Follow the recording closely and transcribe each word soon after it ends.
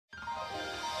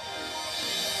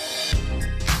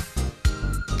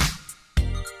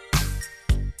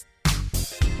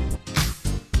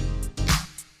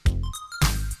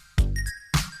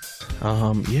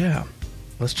Yeah.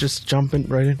 Let's just jump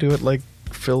right into it like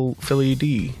Philly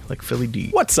D.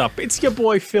 What's up? It's your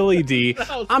boy Philly D.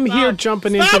 I'm here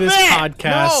jumping into this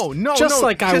podcast. No.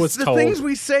 Like I was the told. things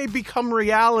we say become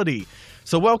reality.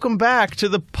 So welcome back to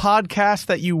the podcast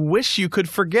that you wish you could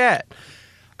forget.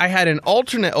 I had an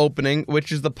alternate opening,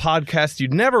 which is the podcast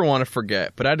you'd never want to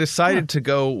forget, but I decided to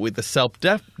go with the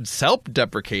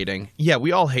self-deprecating. Yeah,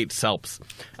 we all hate selps.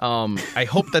 I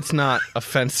hope that's not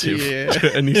offensive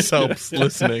to any selps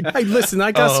listening. Hey, listen,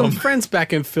 I got some friends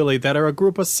back in Philly that are a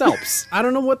group of selps. I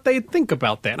don't know what they think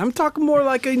about that. I'm talking more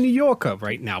like a New Yorker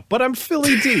right now, but I'm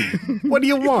Philly D. What do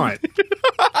you want?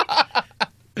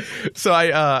 So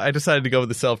I decided to go with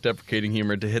the self-deprecating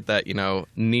humor to hit that,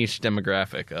 niche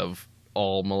demographic of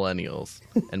all millennials.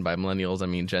 And by millennials, I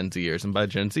mean Gen Zers. And by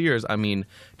Gen Zers, I mean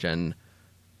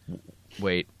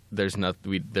Wait, there isn't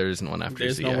one after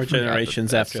There's Z. no more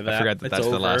generations after that. I forgot that's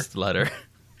over. the last letter.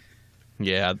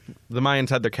 Yeah, the Mayans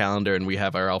had their calendar, and we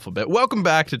have our alphabet. Welcome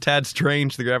back to Tad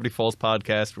Strange, the Gravity Falls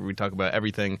podcast, where we talk about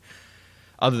everything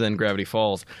other than Gravity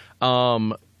Falls.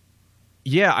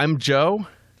 Yeah, I'm Joe.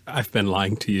 I've been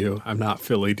lying to you. I'm not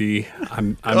Philly D.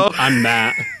 I'm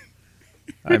Matt.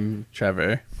 I'm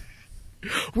Trevor.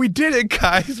 We did it,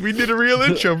 guys. We did a real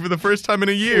intro for the first time in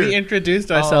a year. We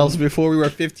introduced ourselves before we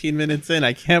were 15 minutes in.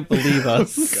 I can't believe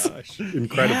us. Gosh,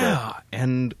 incredible. Yeah.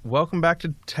 And welcome back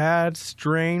to Tad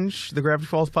Strange, the Gravity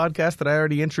Falls podcast that I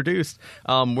already introduced.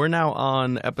 We're now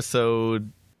on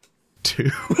episode 2.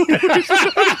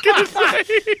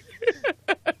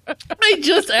 I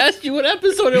just asked you what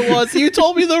episode it was. You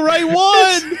told me the right one.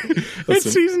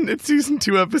 It's season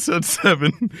 2, episode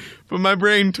 7, but my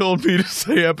brain told me to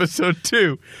say episode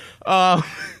 2. Can't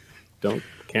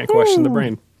question the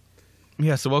brain.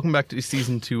 Yeah, so welcome back to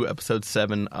season 2, episode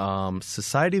 7.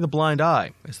 Society of the Blind Eye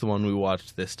is the one we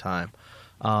watched this time.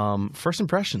 First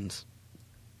impressions.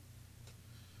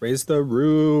 Raise the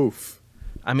roof.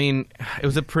 I mean, it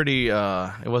was a pretty.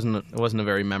 It wasn't a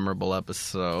very memorable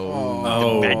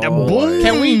episode.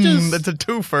 Can we just? That's a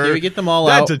twofer. Can we get them all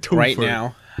That's out a twofer. right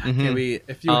now? Mm-hmm. Can we?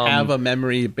 If you have a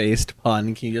memory-based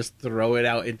pun, can you just throw it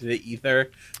out into the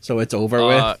ether so it's over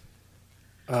with?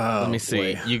 Let me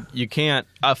see. Boy. You can't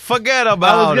forget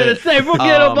about it. I was gonna say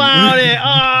forget about it.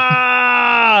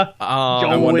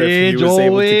 I wonder if he was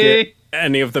able to get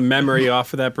any of the memory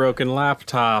off of that broken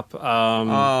laptop.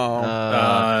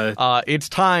 It's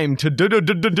time to duel.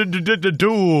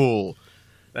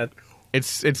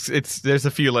 It's there's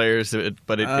a few layers to it,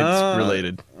 but it's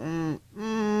related.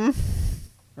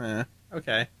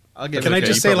 Okay, I'll give. Can it I to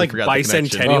just you. say like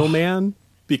Bicentennial Man?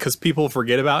 Because people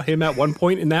forget about him at one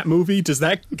point in that movie. Does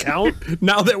that count?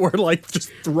 Now that we're like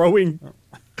just throwing.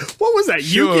 What was that?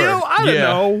 Sure. Yu-Gi-Oh? I don't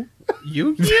know.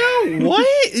 Yu-Gi-Oh? What?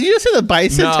 You just said the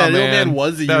Bicentennial Man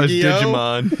was a that Yu-Gi-Oh?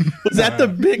 was Digimon. Was that the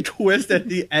big twist at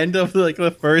the end of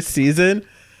the first season?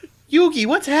 Yugi,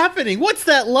 what's happening? What's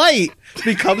that light?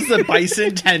 Becomes the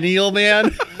Bicentennial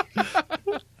Man.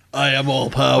 I am all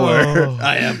power.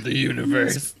 I am the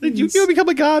universe. Did Yu-Gi-Oh become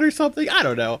a god or something? I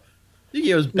don't know.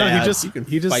 Yu-Gi-Oh's bad. No,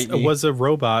 he just was a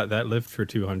robot that lived for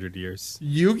 200 years.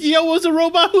 Yu-Gi-Oh was a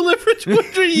robot who lived for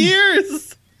 200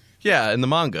 years. Yeah, in the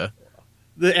manga.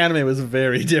 The anime was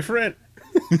very different.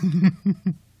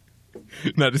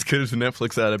 Not as good as the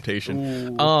Netflix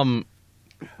adaptation.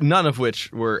 None of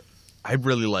which were. I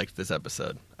really liked this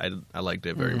episode. I liked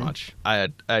it very much. I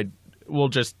will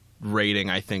just rating.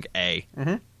 I think A.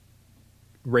 Mm-hmm.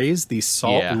 Raise the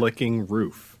salt-licking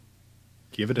roof.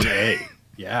 Give it an A.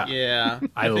 Yeah. Yeah.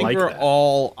 I think like we're that.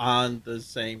 all on the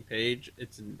same page.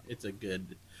 It's a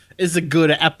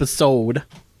good episode.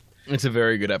 It's a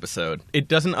very good episode. It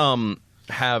doesn't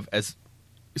have as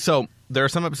so there are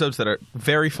some episodes that are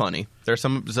very funny. There are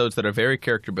some episodes that are very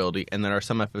character building, and there are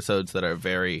some episodes that are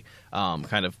very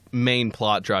kind of main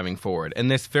plot driving forward.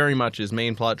 And this very much is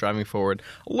main plot driving forward,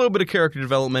 a little bit of character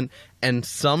development and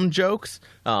some jokes.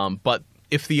 But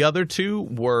if the other two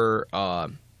were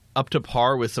up to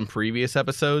par with some previous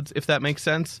episodes, if that makes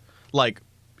sense, like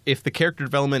if the character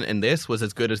development in this was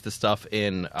as good as the stuff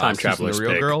in Time Susan Traveler's the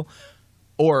Real Pig. Girl,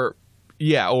 or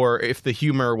if the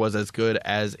humor was as good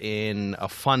as in a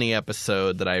funny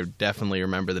episode that I definitely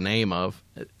remember the name of.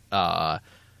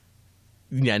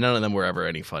 Yeah, none of them were ever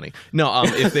any funny. No,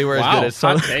 if they were Wow, as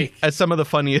good hot take. as some of the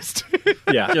funniest.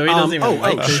 Yeah. Joey doesn't even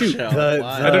like this shoot. show.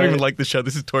 I don't even like the show.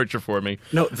 This is torture for me.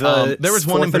 No, the there was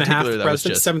one in particular that was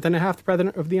just seventh and a half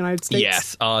president of the United States.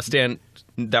 yes. Stan,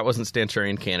 that wasn't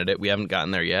Stanchurian candidate. We haven't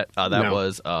gotten there yet. That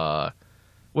was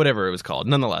whatever it was called.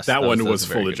 Nonetheless, that one was a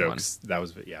very full of good one. jokes. That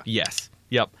was yeah. Yes.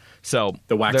 Yep. So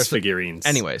The wax there's- figurines.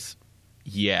 Anyways,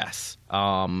 yes.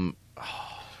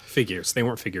 Figures. They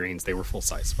weren't figurines. They were full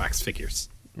size wax figures.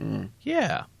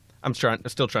 Yeah. I'm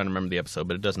still trying to remember the episode,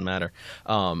 but it doesn't matter.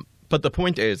 But the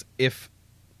point is, if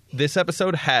this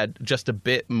episode had just a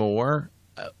bit more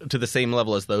to the same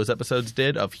level as those episodes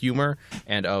did of humor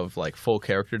and of like full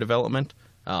character development,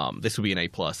 this would be an A+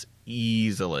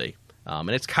 easily. And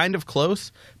it's kind of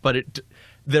close, but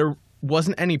there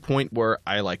wasn't any point where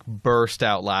I like burst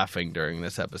out laughing during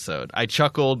this episode. I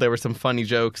chuckled. There were some funny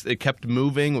jokes. It kept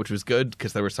moving, which was good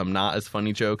because there were some not as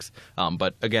funny jokes.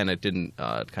 But again, it didn't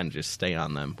kind of just stay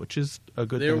on them, which is a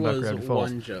good thing about Gravity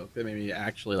Falls. One joke that made me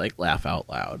actually like laugh out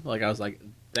loud. Like I was like,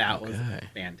 that was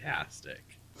fantastic.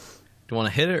 Do you want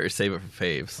to hit it or save it for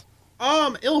faves?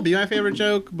 It'll be my favorite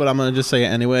joke, but I'm gonna just say it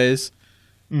anyways.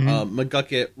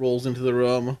 McGucket rolls into the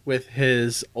room with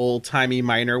his old-timey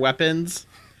miner weapons,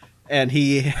 and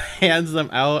he hands them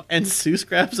out, and Seuss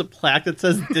grabs a plaque that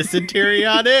says dysentery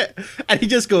on it, and he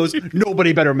just goes,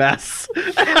 "Nobody better mess."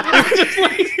 And I just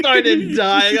like started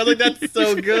dying. I was like, that's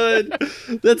so good.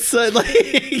 That's so, like,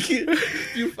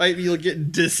 if you fight me, you'll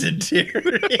get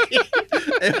dysentery.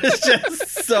 It was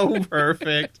just so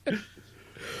perfect.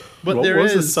 But what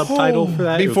was the subtitle for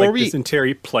that? Before it was like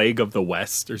Dysentery Plague of the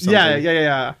West or something.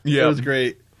 Yeah. It was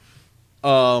great.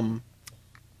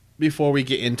 Before we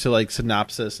get into like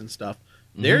synopsis and stuff,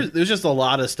 there's just a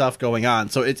lot of stuff going on,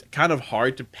 so it's kind of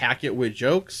hard to pack it with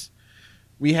jokes.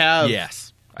 We have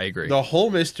I agree. The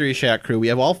whole Mystery Shack crew. We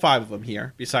have all 5 of them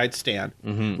here, besides Stan.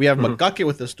 We have McGucket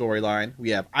with the storyline. We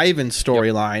have Ivan's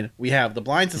storyline. We have the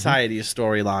Blind Society's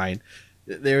storyline.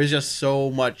 There's just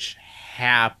so much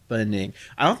happening.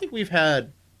 I don't think we've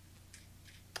had.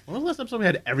 When was the last episode we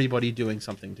had everybody doing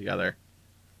something together?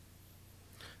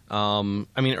 I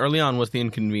mean, early on was the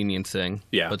inconveniencing.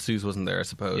 Yeah. But Suze wasn't there, I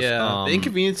suppose. Yeah. The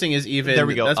inconveniencing is even. There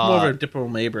we go. That's more of a Diplo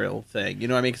Mabril thing. You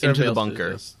know what I mean? 'Cause Into the everybody else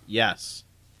Bunker. does this. Yes.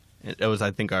 It was, I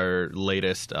think, our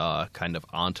latest kind of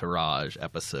entourage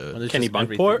episode. Well, Kenny just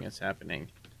everything Bunkport? is happening.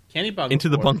 Kenny Bunkport. Into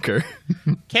the Bunker.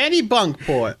 Kenny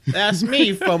Bunkport. That's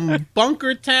me from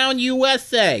Bunkertown,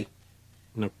 USA.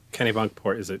 No, Kenny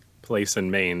Bunkport is a place in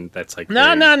Maine that's like...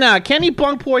 No. Kenny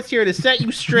Bunkport's here to set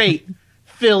you straight,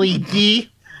 Philly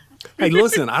D. Hey,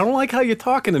 listen, I don't like how you're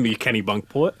talking to me, Kenny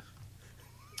Bunkport.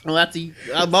 Well, that's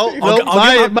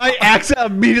my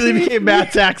accent immediately became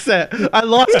Matt's accent. I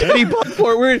lost Kenny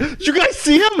Bunkport. Did you guys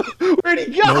see him? Where'd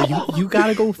he go? No, you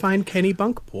gotta go find Kenny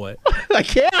Bunkport. I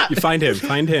can't. You find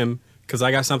him, because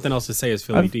I got something else to say as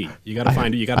Philly D. You gotta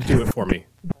find it, you gotta do it for me.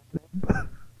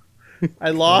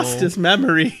 I lost his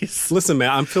memories. Listen, man,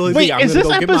 I'm Philly Wait, D. I'm gonna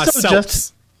go get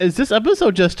myself. Is this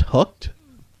episode just Hooked?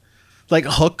 Like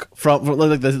Hook from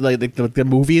the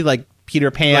movie, like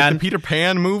Peter Pan. Like the Peter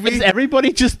Pan movie? Is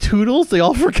everybody just Toodles? They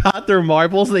all forgot their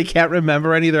marbles. They can't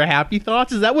remember any of their happy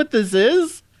thoughts. Is that what this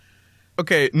is?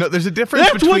 Okay, no, there's a difference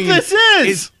That's between... what this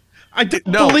is! I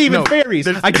don't believe in fairies.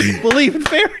 I don't believe in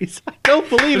fairies. I don't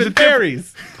believe in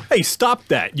fairies. Hey, stop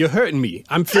that. You're hurting me.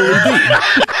 I'm Philly D.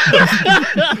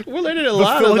 We're learning a The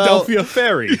lot Philadelphia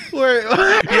Fairy.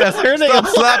 Yes, learning Stop a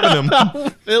slapping him. lot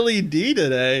about Philly D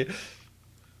today.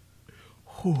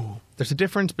 There's a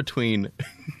difference between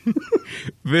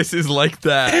this is like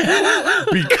that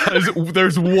because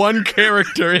there's one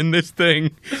character in this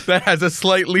thing that has a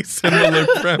slightly similar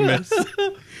premise.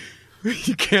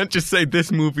 You can't just say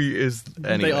this movie is...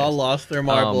 Anyways. They all lost their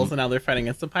marbles and now they're fighting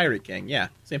against the Pirate King. Yeah,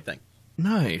 same thing.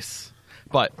 Nice.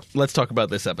 But let's talk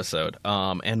about this episode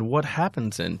and what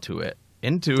happens into it.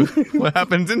 What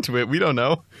happens into it? We don't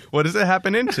know. What does it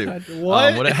happen into?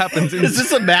 What it happens into? Is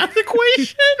this a math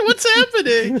equation? What's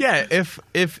happening? Yeah,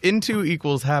 if into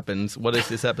equals happens, what is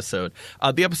this episode?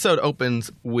 The episode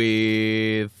opens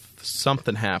with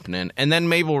something happening, and then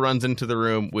Mabel runs into the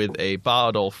room with a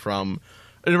bottle from...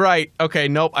 Right. Okay.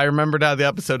 Nope. I remembered how the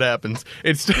episode happens.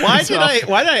 Why did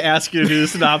I ask you to do the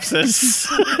synopsis?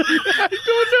 I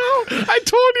don't know. I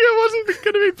told you it wasn't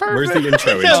going to be perfect. Where's the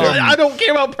intro? I don't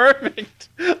care about perfect.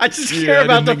 I just care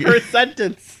about the first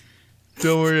sentence.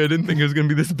 Don't worry. I didn't think it was going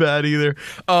to be this bad either.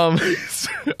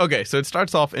 Okay. So it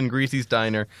starts off in Greasy's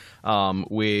diner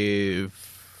with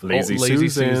Lazy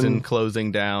Susan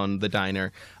closing down the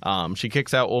diner. She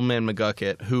kicks out Old Man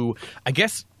McGucket, who I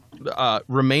guess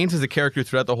remains as a character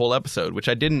throughout the whole episode, which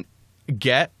I didn't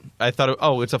get. I thought,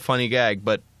 it's a funny gag,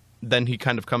 but then he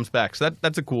kind of comes back. So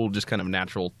that's a cool, just kind of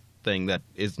natural thing that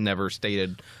is never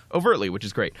stated overtly, which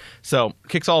is great. So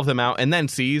kicks all of them out and then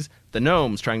sees the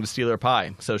gnomes trying to steal her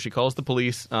pie. So she calls the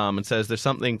police and says there's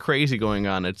something crazy going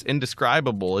on. It's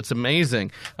indescribable. It's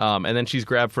amazing. And then she's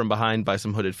grabbed from behind by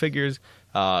some hooded figures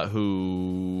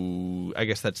who, I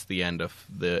guess that's the end of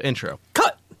the intro.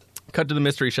 Cut to the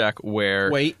Mystery Shack where...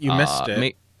 Wait, you missed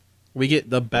it. We get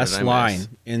the best did I line miss?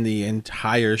 in the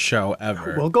entire show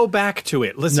ever. We'll go back to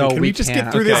it. Listen, No, can we we just can't.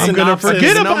 get through Okay. this I'm gonna synopsis?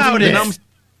 forget The gnomes- about the it. gnomes-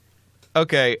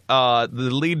 Okay, the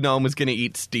lead gnome is going to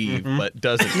eat Steve, but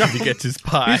doesn't because he gets his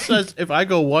pie. He says, if I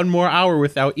go one more hour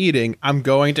without eating, I'm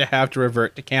going to have to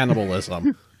revert to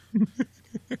cannibalism.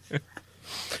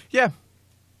 Yeah.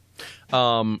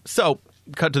 So,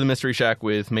 cut to the Mystery Shack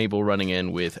with Mabel running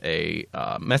in with a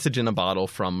message in a bottle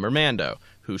from Mermando,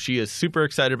 who she is super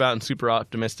excited about and super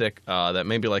optimistic that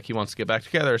maybe like he wants to get back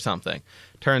together or something.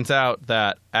 Turns out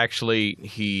that actually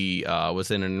he was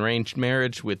in an arranged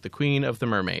marriage with the Queen of the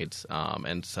Mermaids,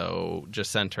 and so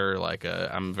just sent her like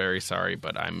I'm very sorry,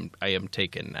 but I am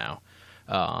taken now.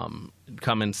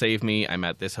 Come and save me. I'm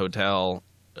at this hotel.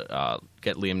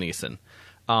 Get Liam Neeson.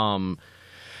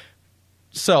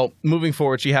 So, moving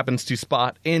forward, she happens to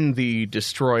spot in the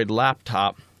destroyed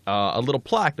laptop a little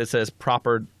plaque that says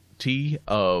property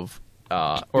of,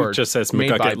 or It just says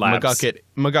made by McGucket Labs.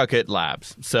 McGucket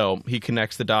Labs. So he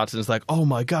connects the dots and is like, oh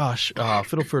my gosh,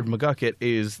 Fiddleford McGucket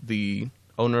is the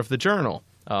owner of the journal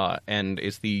and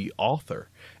is the author.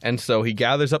 And so he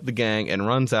gathers up the gang and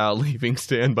runs out, leaving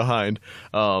Stan behind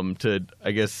to,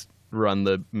 I guess, run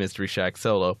the Mystery Shack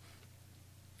solo.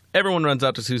 Everyone runs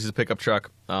out to Sousa's pickup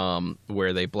truck,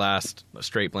 where they blast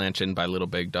Straight Blanche in by Little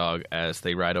Big Dog as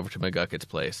they ride over to McGucket's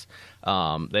place.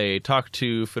 They talk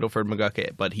to Fiddleford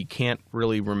McGucket, but he can't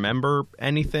really remember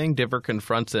anything. Diver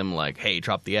confronts him like, hey,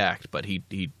 drop the act, but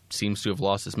he seems to have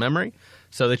lost his memory.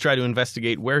 So they try to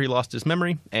investigate where he lost his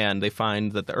memory, and they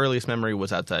find that the earliest memory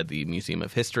was outside the Museum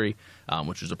of History,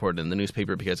 which was reported in the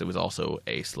newspaper because it was also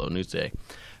a slow news day.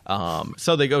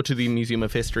 So they go to the Museum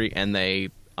of History, and they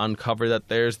uncover that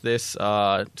there's this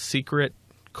secret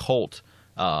cult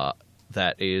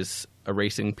that is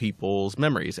erasing people's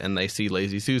memories, and they see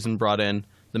Lazy Susan brought in.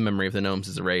 The memory of the gnomes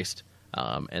is erased,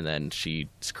 and then she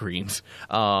screams,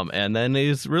 and then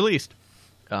is released.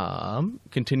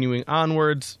 Continuing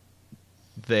onwards,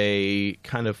 they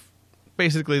kind of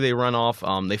basically they run off.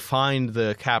 They find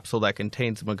the capsule that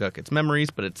contains McGucket's memories,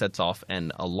 but it sets off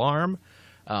an alarm,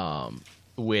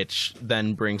 which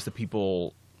then brings the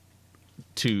people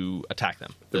to attack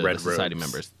them, the Red society Robes.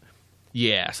 members.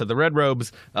 Yeah, so the Red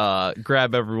Robes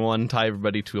grab everyone, tie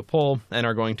everybody to a pole, and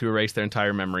are going to erase their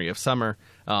entire memory of summer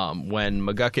when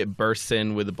McGucket bursts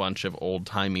in with a bunch of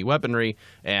old-timey weaponry,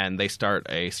 and they start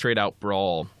a straight-out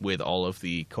brawl with all of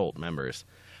the cult members,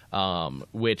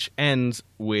 which ends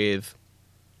with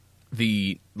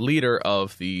the leader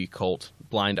of the cult,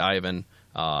 Blind Ivan,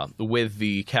 with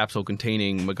the capsule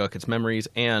containing McGucket's memories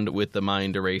and with the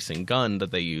mind-erasing gun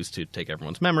that they use to take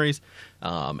everyone's memories,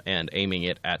 and aiming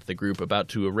it at the group about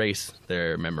to erase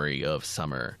their memory of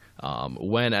summer.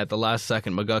 When, at the last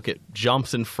second, McGucket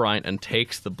jumps in front and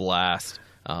takes the blast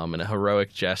in a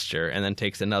heroic gesture, and then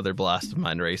takes another blast of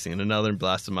mind-erasing and another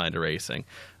blast of mind-erasing,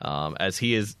 as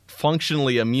he is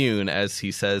functionally immune, as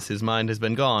he says his mind has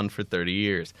been gone for 30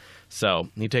 years. So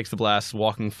he takes the blast,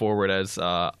 walking forward as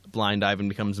Blind Ivan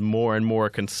becomes more and more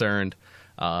concerned,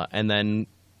 and then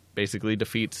basically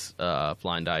defeats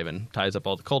Blind Ivan, ties up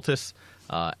all the cultists,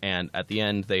 and at the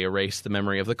end they erase the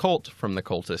memory of the cult from the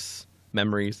cultists'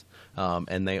 memories,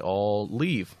 and they all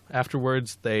leave.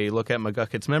 Afterwards, they look at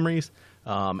McGucket's memories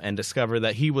and discover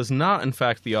that he was not, in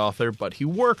fact, the author, but he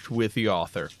worked with the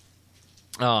author.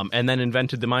 And then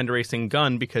invented the mind-erasing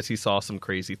gun because he saw some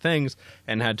crazy things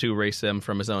and had to erase them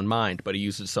from his own mind. But he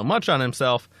used it so much on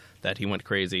himself that he went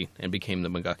crazy and became the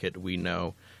McGucket we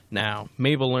know now.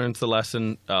 Mabel learns the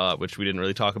lesson, which we didn't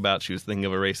really talk about. She was thinking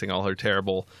of erasing all her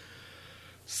terrible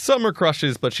summer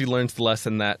crushes, but she learns the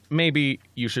lesson that maybe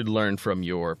you should learn from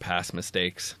your past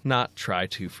mistakes, not try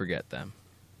to forget them.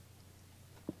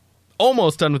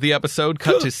 Almost done with the episode.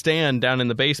 Cut to Stan down in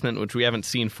the basement, which we haven't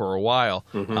seen for a while.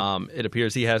 It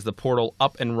appears he has the portal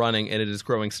up and running, and it is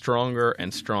growing stronger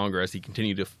and stronger as he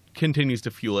continues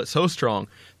to fuel it. So strong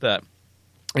that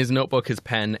his notebook, his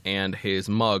pen, and his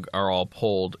mug are all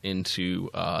pulled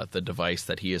into the device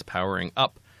that he is powering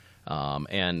up,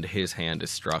 and his hand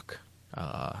is struck,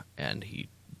 and he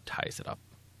ties it up.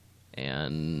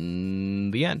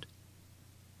 And the end.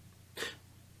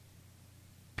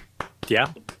 Yeah.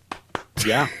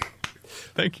 Yeah.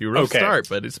 Thank you. Rough Okay. start,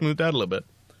 but it smoothed out a little bit.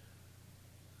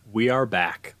 We are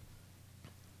back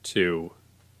to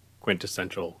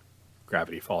quintessential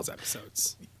Gravity Falls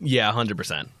episodes. Yeah,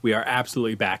 100%. We are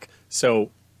absolutely back.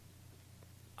 So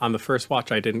on the first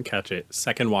watch, I didn't catch it.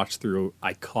 Second watch through,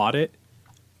 I caught it.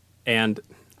 And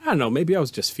I don't know, maybe I was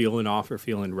just feeling off or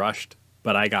feeling rushed,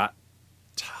 but I got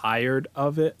tired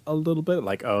of it a little bit.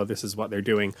 Like, oh, this is what they're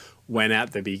doing. When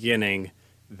at the beginning,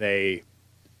 they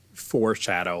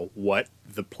foreshadow what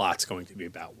the plot's going to be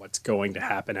about, what's going to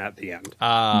happen at the end.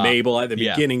 Ah, Mabel at the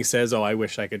yeah. beginning says, "Oh, I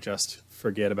wish I could just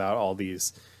forget about all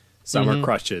these summer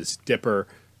crushes." Dipper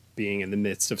being in the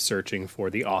midst of searching for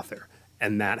the author,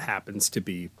 and that happens to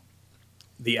be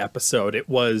the episode. It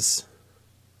was,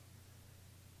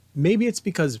 maybe it's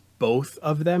because both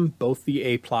of them, both the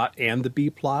A plot and the B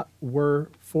plot, were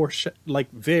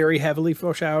very heavily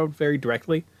foreshadowed very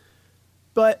directly.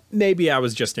 But maybe I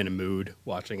was just in a mood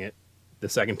watching it the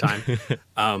second time.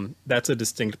 That's a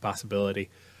distinct possibility.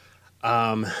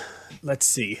 Let's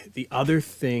see. The other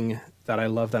thing that I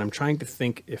love that I'm trying to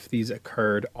think if these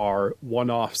occurred are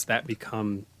one-offs that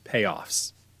become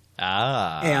payoffs.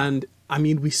 And I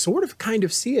mean, we sort of kind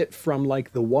of see it from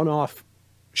like the one-off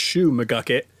shoe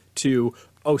McGucket to,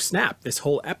 oh snap, this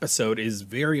whole episode is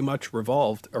very much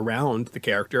revolved around the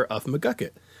character of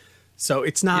McGucket. So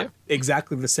it's not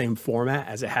exactly the same format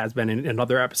as it has been in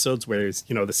other episodes where there's,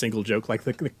 you know, the single joke. Like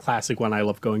the classic one I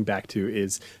love going back to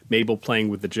is Mabel playing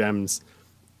with the gems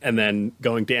and then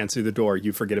going to answer the door.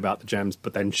 You forget about the gems,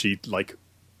 but then she like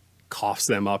coughs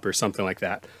them up or something like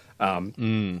that.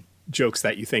 Jokes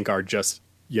that you think are just,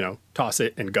 you know, toss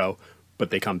it and go,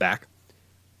 but they come back.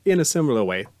 In a similar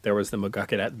way, there was the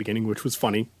McGucket at the beginning, which was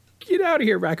funny. Get out of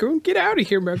here, raccoon. Get out of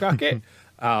here, McGucket.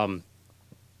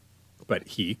 But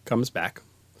he comes back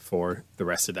for the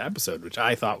rest of the episode, which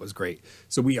I thought was great.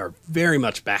 So we are very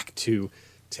much back to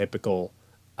typical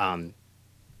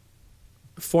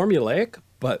formulaic,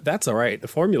 but that's all right. The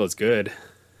formula's good.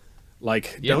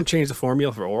 Like, don't change the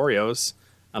formula for Oreos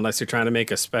unless you're trying to make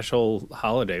a special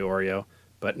holiday Oreo,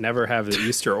 but never have the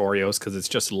Easter Oreos because it's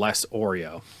just less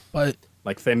Oreo. But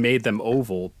like they made them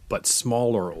oval, but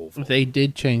smaller oval. they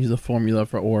did change the formula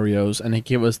for Oreos, and it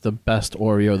gave us the best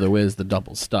Oreo there is, the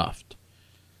double stuffed.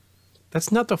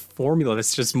 That's not the formula.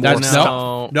 That's just more That's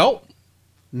stuff.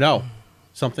 No.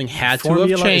 Something had to Formula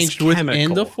have is changed within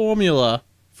chemical. the formula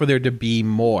for there to be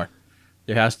more.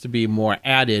 There has to be more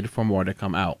added for more to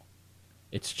come out.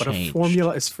 It's But changed. a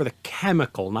formula is for the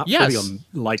chemical, not Yes. for the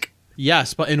like.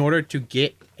 Yes, but in order to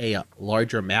get a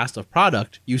larger mass of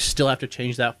product, you still have to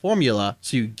change that formula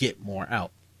so you get more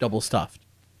out. Double stuffed.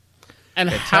 And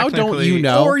how don't technically- you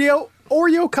know?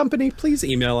 Oreo company, please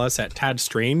email us at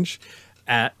tadstrange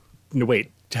at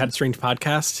Tadstrange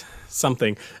podcast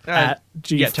something at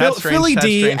Tadstrange, Philly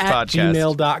D Tadstrange at podcast.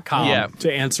 gmail.com Yeah.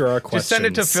 to answer our questions. Just send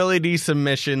it to Philly D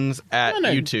submissions at I'm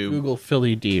gonna YouTube. Google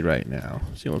Philly D right now.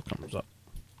 See what comes up.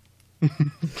 Is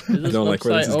this don't like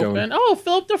where this website is going. Oh,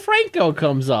 Philip DeFranco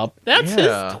comes up. That's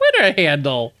Yeah. his Twitter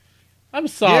handle. I'm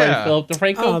sorry, Yeah. Philip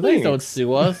DeFranco. Oh, Please don't thanks.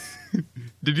 sue us.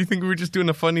 Did you think we were just doing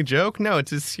a funny joke? No,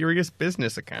 it's his serious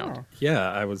business account.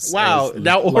 Yeah, I was. Wow, I was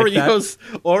now like that.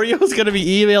 Oreo's going to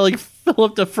be emailing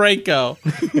Philip DeFranco.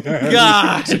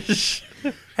 Gosh.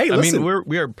 Hey, I listen, mean,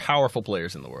 we are powerful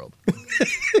players in the world.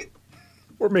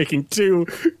 we're making two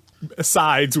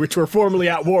sides which were formerly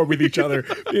at war with each other,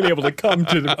 being able to come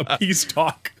to a peace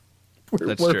talk.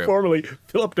 We're true. formerly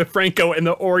Philip DeFranco and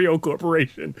the Oreo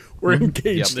Corporation. We're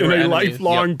engaged They in were a enemies.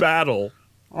 lifelong battle.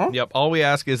 Yep. All we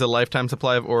ask is a lifetime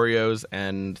supply of Oreos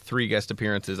and 3 guest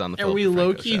appearances on the. And Philip we DeFranco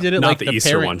low-key show. did it Not like the the Easter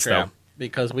Parent ones, Trap, though.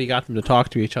 because we got them to talk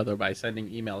to each other by sending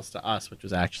emails to us, which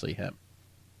was actually him.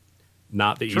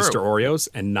 Not the True. Easter Oreos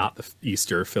and not the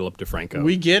Easter Philip DeFranco.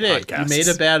 We get it. podcasts. You made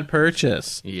a bad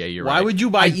purchase. Yeah, you're Why right. would you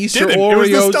buy Easter Didn't. Oreos? It was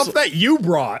the stuff that you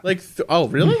brought. Like, oh,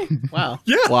 really? Wow.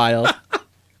 Yeah. Wild.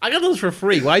 I got those for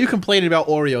free. Why are you complaining about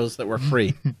Oreos that were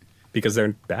free? Because they're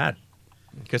bad.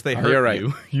 Because they you're hurt right.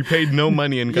 you. You paid no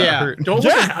money and got Yeah. hurt.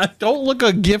 Don't look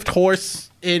a gift horse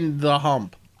in the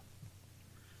hump.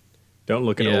 Don't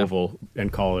look at Yeah. oval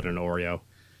and call it an Oreo.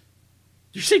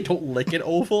 Did you say don't lick an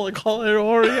oval and call it an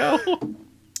Oreo?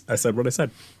 I said what I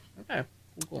said. Okay.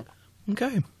 Cool.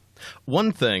 Okay.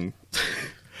 One thing.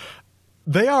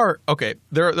 They are okay.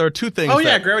 There are 2 things. Oh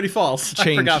yeah, that Gravity Falls. I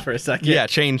change- forgot for a second. Yeah,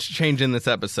 change in this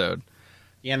episode.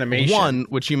 The animation. One,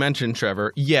 which you mentioned,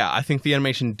 Trevor. Yeah, I think the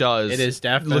animation does. It is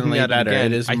looking definitely at better. again,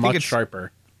 It is I think much it's-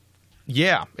 sharper.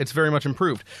 Yeah, it's very much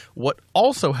improved. What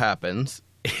also happens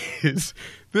is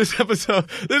this episode.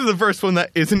 This is the first one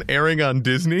that isn't airing on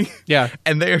Disney. Yeah.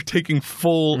 and they are taking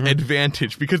full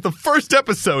advantage because the first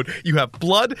episode you have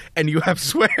blood and you have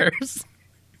swears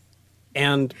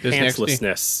And Disney XD.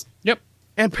 pantslessness. Yep.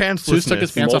 and Zeus took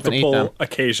his pantslessness. pants off and ate them. Multiple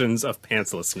occasions of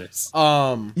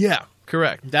pantslessness. Yeah,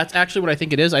 correct. That's actually what I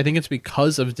think it is. I think it's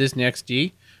because of Disney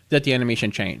XD that the animation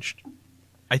changed.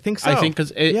 I think so. I think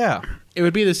because yeah, it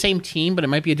would be the same team, but it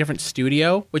might be a different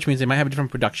studio, which means they might have a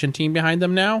different production team behind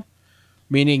them now.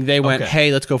 Meaning they went, Okay.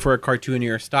 hey, let's go for a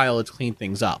cartoonier style. Let's clean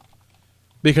things up.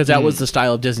 Because that was the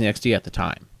style of Disney XD at the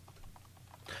time.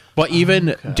 But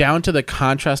even down to the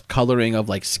contrast coloring of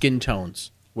like skin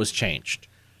tones was changed.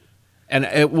 And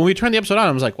when we turned the episode on,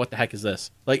 I was like, what the heck is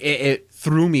this? Like, it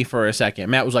threw me for a second.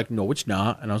 Matt was like, no, it's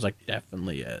not. And I was like,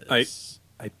 definitely is.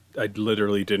 I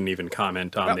literally didn't even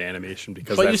comment on the animation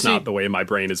because But you that's see, not the way my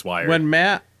brain is wired.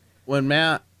 When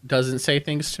Matt doesn't say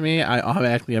things to me, I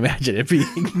automatically imagine it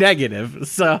being negative.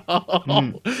 So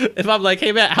if I'm like,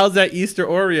 hey, Matt, how's that Easter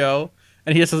Oreo?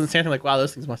 And he just doesn't say anything, like, wow,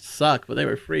 those things must suck, but they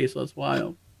were free, so it's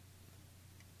wild.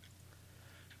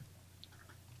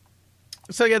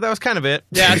 So yeah, that was kind of it.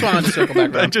 Yeah, I just wanted to circle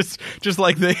back around. just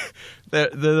like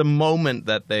the moment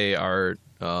that they are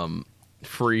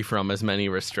free from as many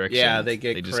restrictions. Yeah, they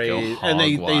get just crazy. go And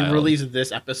they hog-wild. released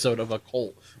this episode of a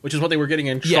cult, which is what they were getting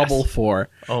in trouble for.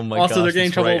 Oh my Also, gosh, they're getting in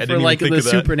that's right. trouble I for didn't like even the think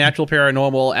of that. supernatural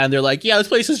paranormal, and they're like, yeah, this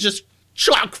place is just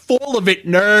chock full of it,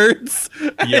 nerds.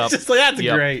 Yep. It's just like, that's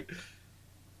Yep. great.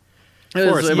 It was-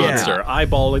 Forest it was- monster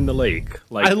eyeballing the lake.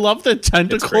 Like I love the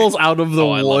tentacles out of the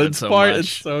I love it woods so part. much. It's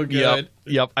so good.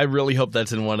 Yep. I really hope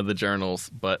that's in one of the journals,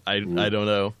 but I don't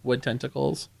know. Wood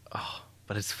tentacles.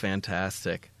 But it's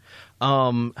fantastic.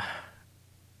 I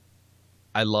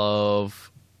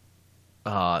love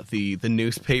the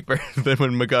newspaper. Then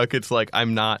when McGucket's like,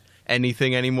 I'm not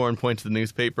anything anymore, and points to the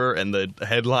newspaper, and the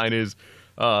headline is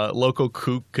local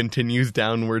kook continues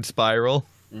downward spiral.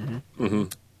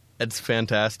 It's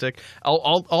fantastic.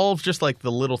 All of just like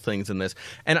the little things in this.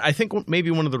 And I think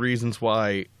maybe one of the reasons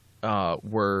why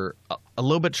we're a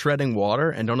little bit treading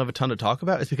water and don't have a ton to talk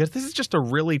about is because this is just a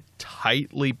really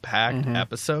tightly packed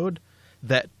episode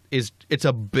that it's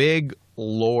a big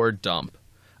lore dump.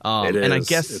 it is. And I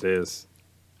guess, it is.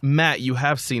 Matt, you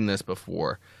have seen this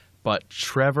before, but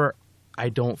Trevor, I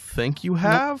don't think you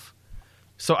have.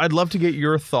 So I'd love to get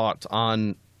your thoughts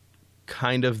on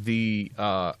kind of the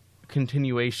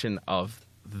continuation of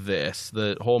this,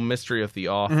 the whole mystery of the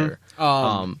author.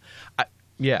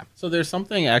 Yeah. So there's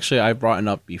something actually I've brought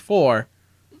up before,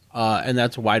 and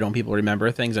that's why don't people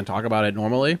remember things and talk about it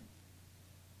normally?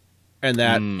 And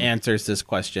that answers this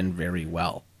question very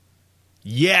well.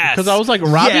 Yes. Because I was like,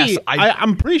 Robbie, Yes,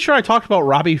 I'm pretty sure I talked about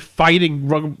Robbie fighting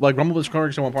like Rumblefish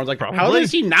Corners at one point. I was like, how Probably.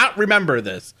 does he not remember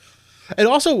this? It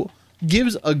also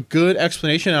gives a good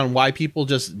explanation on why people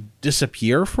just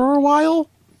disappear for a while.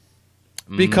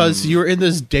 Because you're in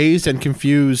this dazed and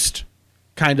confused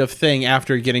kind of thing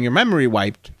after getting your memory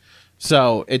wiped.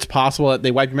 So it's possible that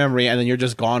they wipe your memory and then you're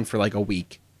just gone for like a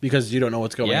week because you don't know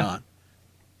what's going on.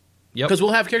 Yep. Because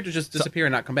we'll have characters just disappear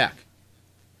and not come back.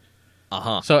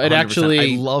 So it 100%.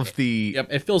 actually- I love the Yep,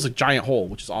 it fills a giant hole,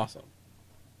 which is awesome.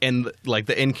 and like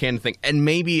the in-canon thing, and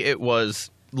maybe it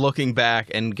was looking back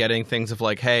and getting things of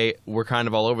like, hey, we're kind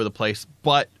of all over the place,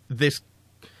 but this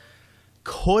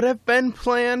could have been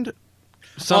planned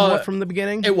somewhat from the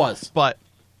beginning. It was. But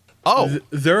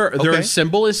Their Okay.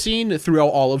 symbol is seen throughout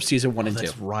all of season 1 and 2.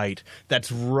 that's right.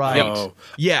 That's right. Oh.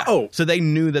 Yeah. Oh. So they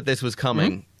knew that this was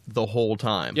coming the whole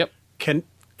time. Yep.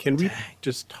 Can we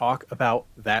just talk about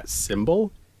that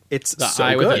symbol? It's The so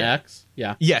eye good. with an X.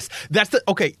 Yeah. Yes, that's the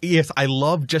okay. Yes, I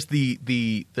love just the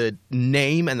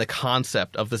name and the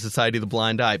concept of the Society of the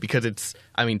Blind Eye because it's,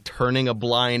 I mean, turning a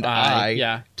blind eye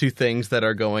yeah. to things that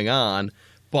are going on,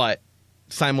 but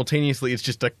simultaneously it's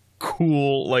just a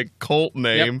cool like cult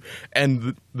name,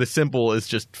 and the symbol is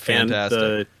just fantastic.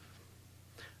 And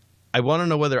I want to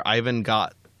know whether Ivan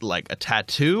got like a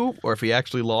tattoo or if he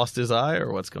actually lost his eye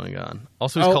or what's going on.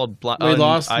 Also, he's called we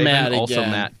lost Ivan. Matt Also, again.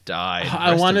 Matt died.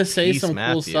 I Rest want to in say peace, some cool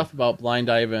Matthew. stuff about Blind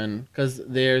Ivan because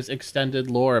there's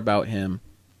extended lore about him.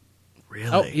 Really?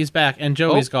 Oh, he's back and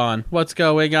Joey's gone. What's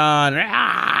going on?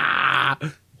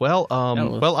 Well,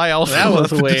 was- well, I also that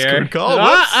was left the weird. Discord call.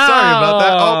 Whoops, sorry about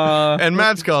that. Oh, and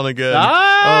Matt's gone again.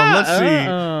 Let's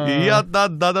see. Yeah, da,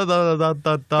 da, da, da, da,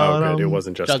 da, da, oh, good. It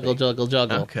wasn't just Juggle, me. juggle,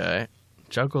 juggle. Okay.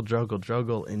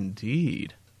 Juggle,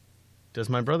 indeed. Does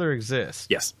my brother exist?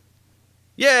 Yes.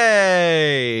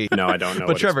 Yay! No, I don't know.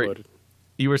 But what Trevor, exploded.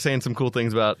 you were saying some cool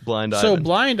things about Blind So Ivan.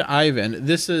 Blind Ivan,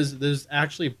 there's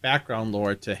actually background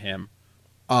lore to him.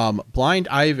 Blind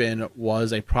Ivan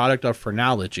was a product of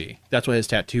phrenology. That's what his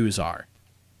tattoos are.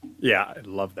 Yeah, I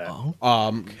love that. Oh,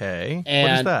 okay. What is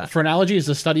And that? phrenology is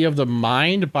the study of the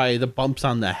mind by the bumps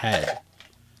on the head.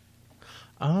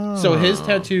 Oh. So his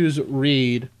tattoos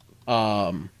read,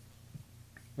 let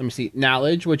me see,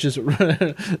 knowledge, which is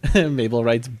Mabel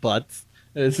writes butts.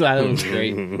 That was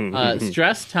great.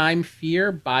 Stress, time,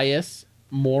 fear, bias,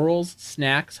 morals,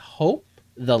 snacks, hope,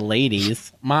 the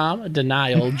ladies, mom,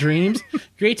 denial, dreams,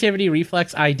 creativity,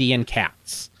 reflex, ID, and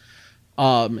cats.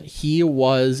 He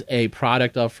was a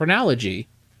product of phrenology,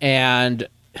 and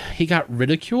he got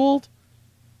ridiculed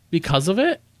because of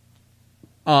it.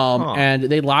 And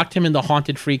they locked him in the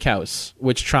haunted freak house,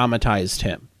 which traumatized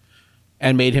him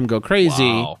and made him go crazy.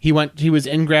 Wow. He was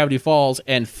in Gravity Falls,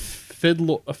 and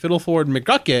Fiddleford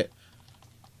McGucket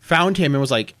found him and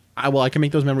was like, I can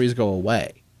make those memories go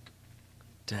away.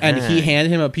 And he Dang.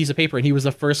 handed him a piece of paper, and he was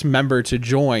the first member to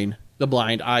join the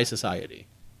Blind Eye Society.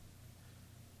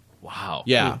 Wow.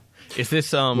 Yeah. Is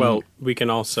this Well, we can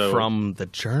also from the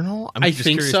journal? I'm I just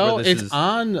think curious so. where this It's is.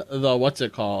 on the, what's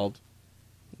it called?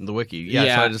 The wiki.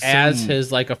 Yeah, so I'd assume, as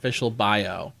his like official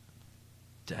bio.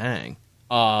 Dang.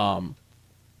 Can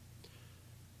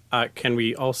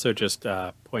we also just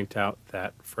point out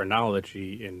that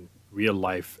phrenology in real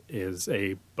life is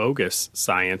a bogus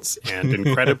science and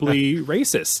incredibly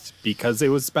racist because it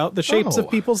was about the shapes Oh.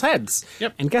 of people's heads.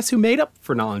 Yep. And guess who made up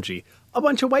phrenology? A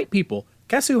bunch of white people.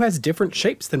 Guess who has different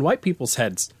shapes than white people's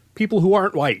heads? People who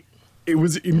aren't white. It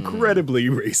was incredibly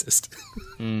racist.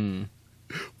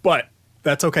 But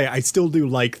that's okay. I still do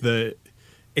like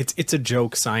it's a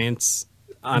joke science.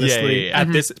 Honestly, Yeah.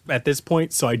 at this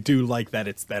point, so I do like that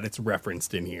it's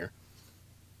referenced in here.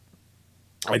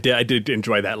 I did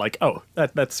enjoy that. Like, oh,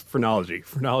 that's phrenology.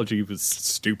 Phrenology was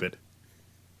stupid.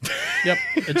 Yep,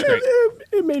 it's great.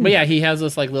 It made But me yeah, he has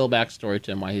this like little backstory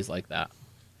to him why he's like that,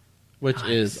 which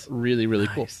is really, really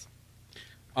Nice.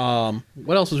 cool.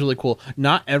 What else was really cool?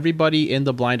 Not everybody in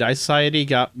the Blind Eye Society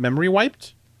got memory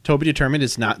wiped. Toby Determined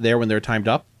is not there when they're timed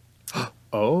up.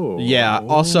 Oh, Yeah.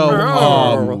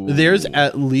 Also, there's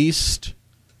at least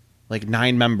like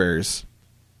 9 members,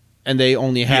 and they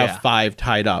only have Yeah. 5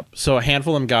 tied up. So a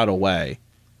handful of them got away.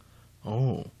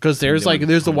 Oh. Because there's They went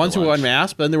there's the home to ones who were watch.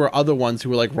 unmasked, but then there were other ones who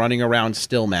were like running around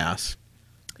still masked.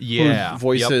 Yeah. Whose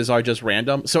voices are just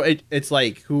random. So it's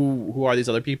like who are these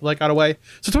other people that got away?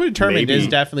 So Toby Determined Maybe. is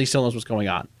definitely still knows what's going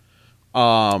on.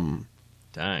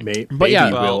 Dang. But yeah,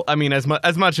 Well, I mean, as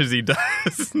much as he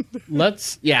does.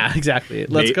 Exactly.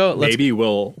 Let's go. Maybe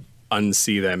we'll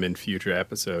unsee them in future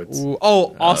episodes.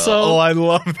 Also, I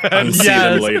love that. Unsee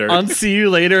them later. Unsee You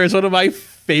Later is one of my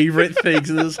favorite things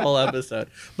in this whole episode.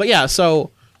 But yeah,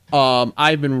 so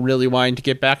I've been really wanting to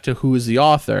get back to who's the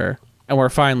author, and we're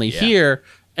finally here.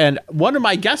 And one of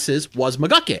my guesses was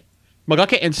McGucket.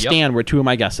 McGucket and Stan were 2 of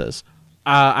my guesses.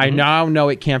 I now know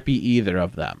it can't be either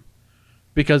of them.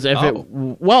 Because if I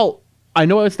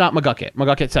know it's not McGucket.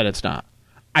 McGucket said it's not.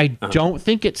 I don't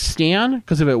think it's Stan,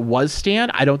 because if it was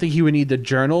Stan, I don't think he would need the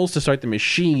journals to start the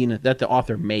machine that the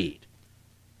author made.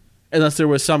 Unless there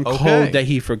was some code that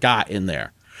he forgot in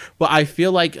there. But I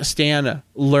feel like Stan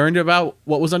learned about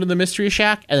what was under the Mystery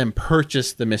Shack and then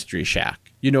purchased the Mystery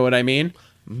Shack. You know what I mean?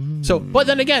 So, but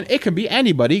then again, it could be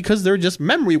anybody because they're just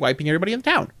memory wiping everybody in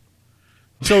town.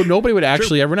 So nobody would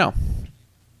actually ever know.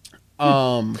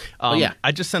 But yeah.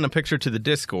 I just sent a picture to the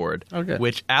Discord, Okay.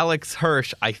 which Alex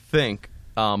Hirsch, I think,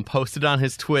 posted on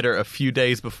his Twitter a few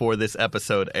days before this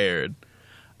episode aired.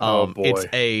 Oh, boy. It's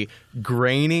a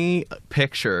grainy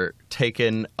picture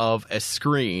taken of a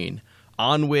screen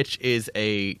on which is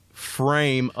a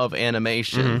frame of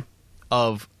animation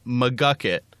of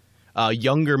McGucket,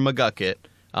 younger McGucket,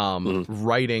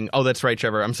 writing. Oh, that's right,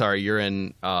 Trevor. I'm sorry. You're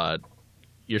in.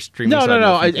 You're streaming. No. so I don't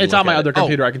know if you can It's on look my at other it.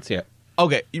 computer. I can see it.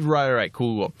 Okay, right,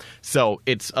 cool. So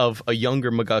it's of a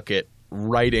younger McGucket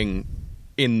writing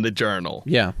in the journal.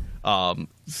 Yeah.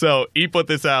 So he put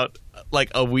this out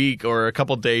like a week or a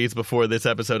couple days before this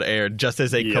episode aired, just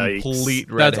as a Yikes.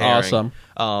 complete red That's herring.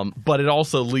 awesome. But it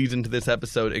also leads into this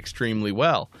episode extremely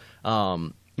well,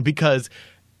 because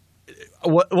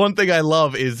one thing I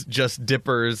love is just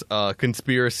Dipper's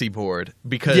conspiracy board,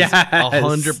 because Yes.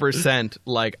 100%,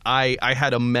 like I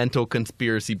had a mental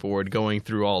conspiracy board going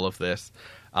through all of this,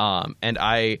 and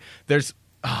I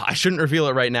shouldn't reveal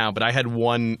it right now, but I had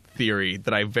one theory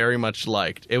that I very much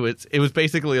liked. It was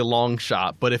basically a long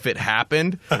shot, but if it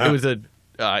happened,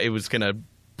 it was gonna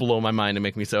blow my mind and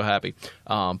make me so happy.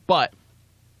 But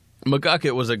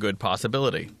McGucket was a good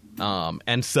possibility,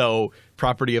 and so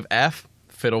property of F.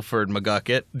 Fiddleford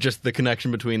McGucket, just the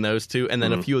connection between those two, and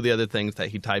then a few of the other things that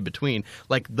he tied between.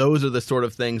 Like, those are the sort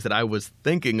of things that I was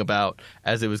thinking about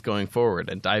as it was going forward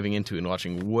and diving into and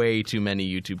watching way too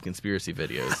many YouTube conspiracy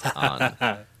videos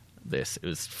on this. It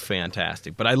was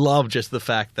fantastic. But I love just the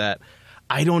fact that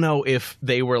I don't know if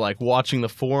they were like watching the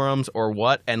forums or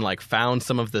what and like found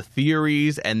some of the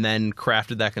theories and then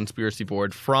crafted that conspiracy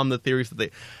board from the theories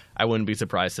that I wouldn't be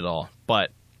surprised at all. But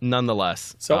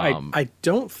nonetheless. So I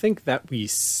don't think that we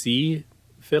see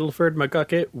Fiddleford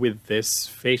McGucket with this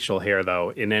facial hair,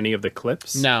 though, in any of the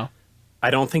clips. No.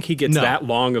 I don't think he gets No. that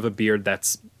long of a beard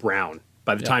that's brown.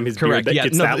 By the time his Correct. beard Yeah.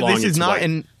 gets No, that long, this is it's not white.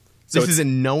 in. This is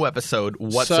in no episode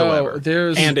whatsoever. So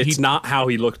there's And it's not how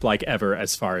he looked like ever,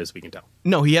 as far as we can tell.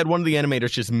 No, he had one of the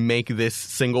animators just make this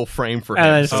single frame for him.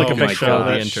 And it's so like he a could picture show of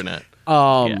the it. internet.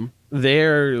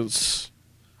 There's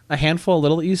a handful of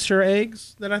little Easter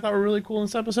eggs that I thought were really cool in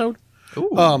this episode.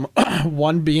 Ooh.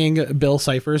 One being Bill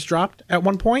Cipher's dropped at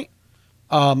one point.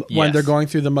 When Yes. they're going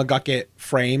through the McGucket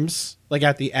frames, like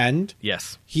at the end,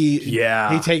 Yes. he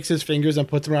Yeah. takes his fingers and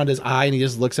puts them around his eye, and he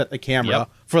just looks at the camera Yep.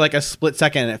 for like a split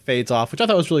second, and it fades off, which I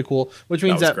thought was really cool. Which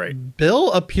means was that great.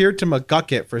 Bill appeared to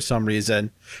McGucket for some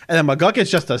reason, and then McGucket's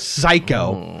just a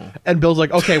psycho, Oh. and Bill's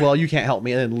like, "Okay, well, you can't help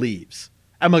me," and then leaves.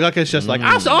 And McGucket's just like,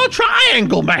 "I saw a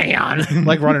triangle man,"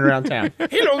 like running around town.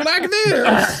 He looked like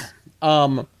this.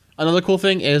 Another cool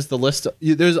thing is the list.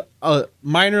 There's a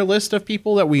minor list of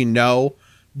people that we know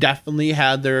definitely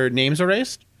had their names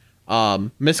erased.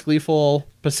 Miss Gleeful,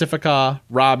 Pacifica,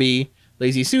 Robbie,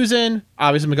 Lazy Susan,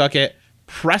 obviously McGucket,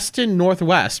 Preston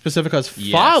Northwest, Pacifica's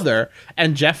Yes. father,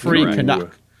 and Jeffrey Correct.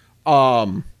 Canuck.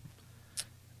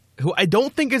 Who I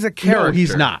don't think is a character. No,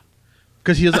 he's not,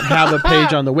 because he doesn't have a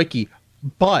page on the wiki.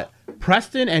 But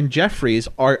Preston and Jeffries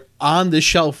are on the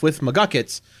shelf with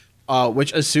McGuckets,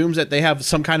 which assumes that they have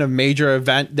some kind of major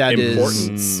event that is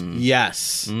Importance.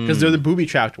 yes, because they're the booby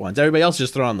trapped ones. Everybody else is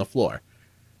just thrown on the floor.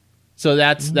 So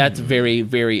that's very,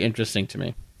 very interesting to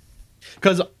me.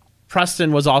 Because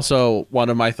Preston was also one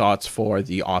of my thoughts for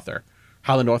the author.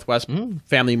 How the Northwest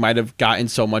family might have gotten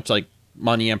so much like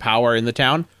money and power in the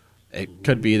town. It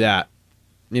could be that.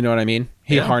 You know what I mean?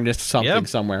 He Yeah. harnessed something Yep.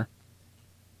 somewhere.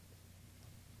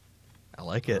 I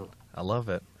like it. I love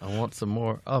it. I want some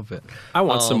more of it. I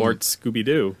want some more Scooby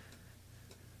Doo.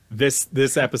 This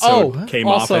episode came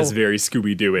off also, as very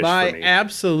Scooby Doo-ish My for me.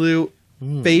 absolute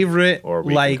favorite Or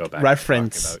we like can go back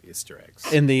reference and talk about Easter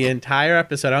eggs. in the entire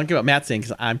episode. I don't care about Matt saying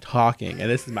because I'm talking, and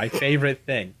this is my favorite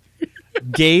thing.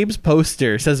 Gabe's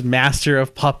poster says "Master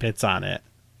of Puppets" on it,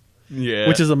 Yeah.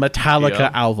 which is a Metallica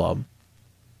Yeah. album.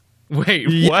 Wait,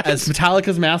 what? Yes,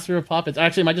 Metallica's "Master of Puppets."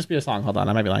 Actually, it might just be a song. Hold on,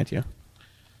 I might be lying to you.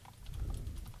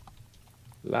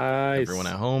 Lies. Everyone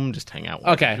at home, just hang out. With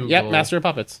Okay, Google. yep, "Master of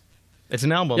Puppets." It's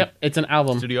an album. Yep, it's an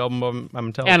album Studio album.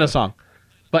 I'm telling and a song,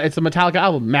 but it's a Metallica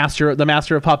album, the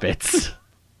Master of Puppets."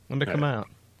 When did it come out?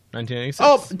 1986.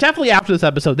 Oh, definitely after this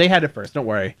episode. They had it first. Don't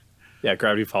worry. Yeah,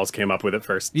 Gravity Falls came up with it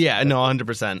first. yeah, no,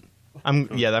 100%. I'm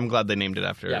glad they named it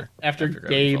after. Yeah, after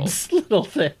Gravity Falls. Gabe's little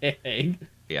thing.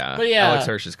 Yeah, But yeah. Alex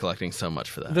Hirsch is collecting so much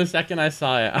for that. The second I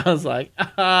saw it, I was like,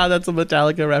 that's a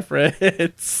Metallica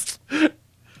reference.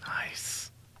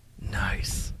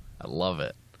 Nice. I love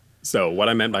it. So what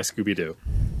I meant by Scooby Doo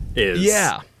is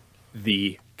Yeah.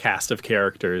 the cast of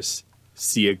characters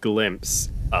see a glimpse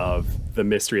of the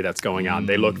mystery that's going on.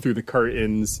 They look through the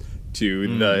curtains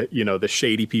to the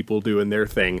shady people doing their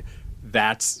thing.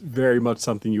 That's very much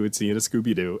something you would see in a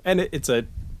Scooby Doo, and it's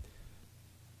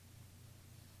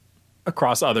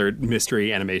across other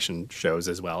mystery animation shows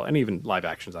as well, and even live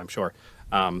actions, I'm sure.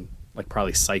 Like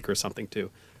probably Psych or something too.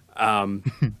 I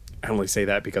only say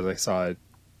that because I saw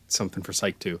something for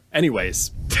Psych too.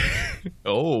 Anyways,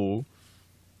 Oh.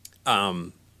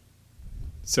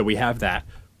 so we have that.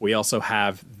 We also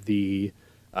have the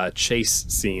chase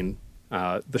scene,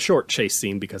 the short chase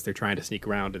scene, because they're trying to sneak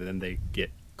around and then they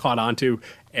get caught onto.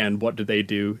 And what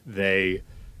do? They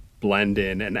blend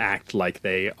in and act like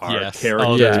they are Yes. characters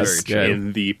Oh, that's very good.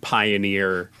 in the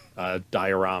Pioneer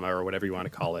diorama or whatever you want to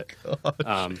call it.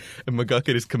 And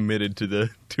McGucket is committed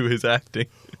to his acting.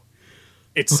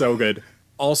 It's so good.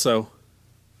 Also,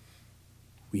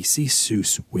 we see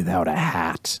Seuss without a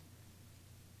hat.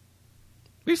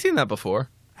 We've seen that before.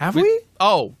 Have we?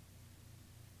 Oh.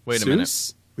 Wait a minute.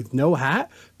 Seuss with no hat?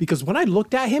 Because when I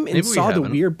looked at him and Maybe we saw the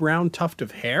haven't. weird brown tuft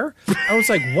of hair, I was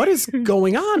like, what is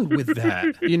going on with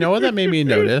that? You know what that made me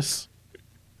notice?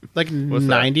 Like What's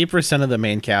that? 90% of the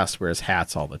main cast wears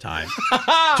hats all the time.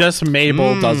 Just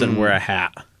Mabel doesn't wear a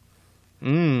hat.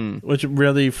 Which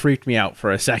really freaked me out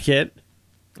for a second.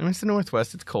 I mean, it's the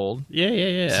Northwest. It's cold. Yeah.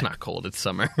 It's not cold. It's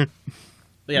summer. Yeah,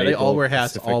 they all Mabel, wear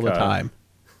hats all the Pacifica. time.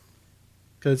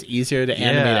 Because it's easier to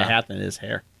animate Yeah. a hat than it is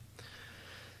hair.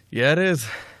 Yeah, it is.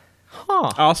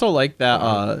 Huh. I also like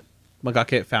that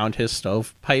McGucket found his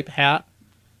stovepipe hat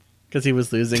because he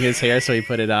was losing his hair, so he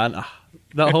put it on.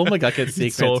 The whole McGucket He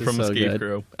sequence stole is from so a good.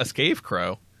 Scarecrow. A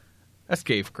Scarecrow. A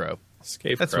Scarecrow.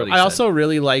 Escape That's Crow. what he I said. also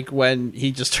really like when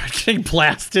he just started getting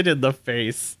blasted in the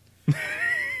face.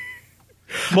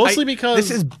 Mostly because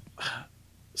This is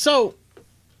so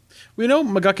we know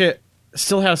McGucket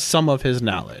still has some of his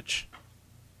knowledge.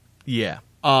 yeah.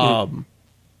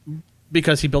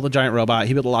 Because he built a giant robot,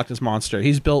 he built a Loch Ness monster.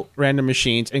 He's built random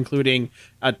machines, including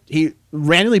he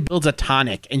randomly builds a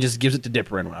tonic and just gives it to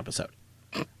Dipper in one episode.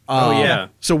 yeah.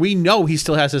 So we know he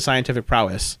still has his scientific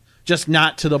prowess, just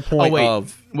not to the point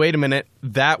of. Wait a minute.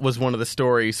 That was one of the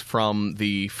stories from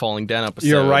the Falling Down episode.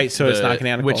 You're right, so it's not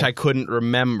canonical. Which I couldn't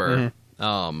remember.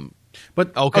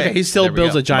 But Okay, he still there we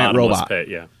builds go. a giant Bottomless robot. pit,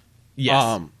 yeah.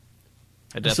 Yes.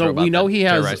 So we know he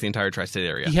has- terrorized the entire tri-state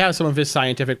area. He has some of his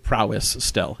scientific prowess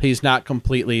still. He's not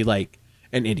completely like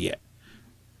an idiot.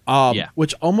 Yeah.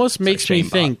 Which almost makes me Shamebot.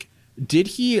 think, did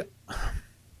he?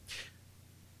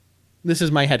 This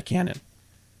is my headcanon.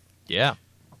 Yeah.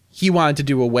 He wanted to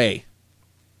do away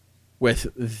with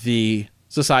the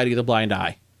Society of the Blind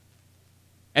Eye,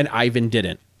 and Ivan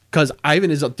didn't, because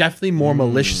Ivan is definitely more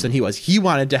malicious than he was. He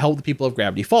wanted to help the people of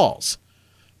Gravity Falls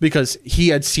because he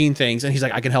had seen things, and he's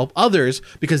like, I can help others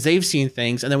because they've seen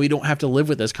things, and then we don't have to live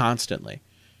with this constantly.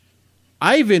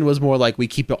 Ivan was more like, we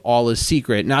keep it all a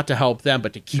secret, not to help them,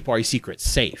 but to keep our secrets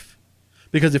safe.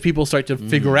 Because if people start to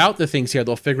figure out the things here,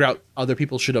 they'll figure out other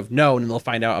people should have known, and they'll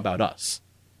find out about us.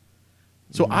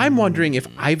 So I'm wondering if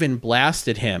Ivan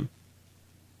blasted him,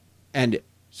 and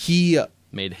he,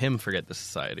 Made him forget the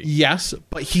society. yes,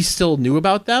 but he still knew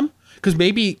about them? Because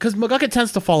McGucket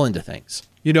tends to fall into things.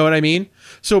 You know what I mean?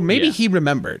 So maybe Yeah. he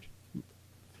remembered,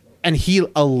 and he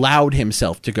allowed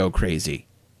himself to go crazy.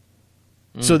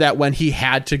 So that when he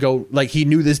had to go, like he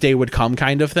knew this day would come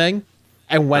kind of thing.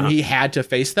 And when he had to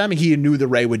face them, he knew the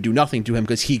ray would do nothing to him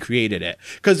because he created it.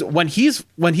 Because when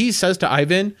he says to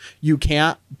Ivan, you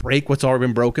can't break what's already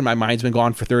been broken, my mind's been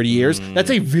gone for 30 years,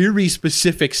 that's a very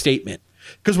specific statement.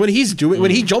 Because when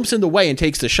he jumps in the way and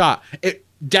takes the shot, it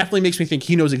definitely makes me think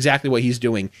he knows exactly what he's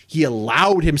doing. He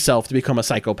allowed himself to become a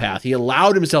psychopath. He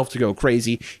allowed himself to go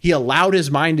crazy. He allowed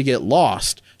his mind to get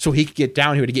lost so he could get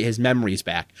down here to get his memories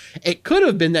back. It could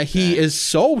have been that he is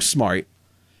so smart,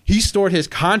 he stored his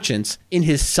conscience in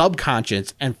his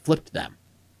subconscious and flipped them.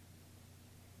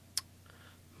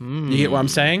 You get what I'm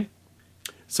saying?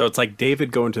 So it's like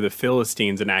David going to the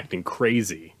Philistines and acting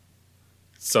crazy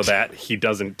so that he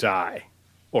doesn't die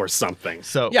or something.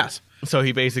 So Yes. So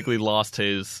he basically lost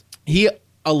his. He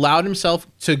allowed himself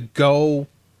to go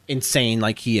insane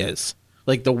like he is.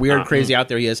 Like the weird, crazy out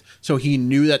there he is. So he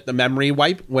knew that the memory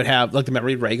wipe would have, like the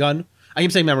memory ray gun. I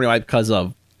keep saying memory wipe because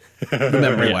of the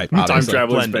memory wipe. Time obviously.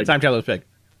 traveler's big. Time traveler's pig.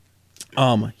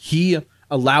 He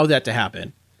allowed that to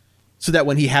happen so that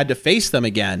when he had to face them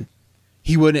again,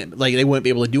 they wouldn't be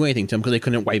able to do anything to him because they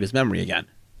couldn't wipe his memory again.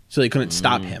 So they couldn't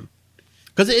stop him.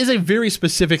 Because it is a very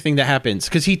specific thing that happens.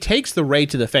 Because he takes the ray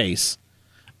to the face,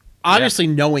 obviously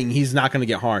knowing he's not going to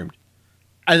get harmed.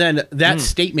 And then that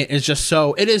statement is just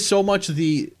it is so much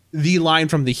the line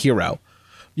from the hero.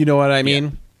 You know what I mean? Yeah.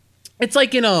 It's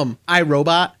like in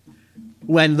iRobot,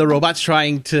 when the robot's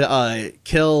trying to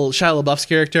kill Shia LaBeouf's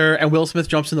character, and Will Smith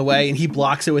jumps in the way, and he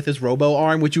blocks it with his robo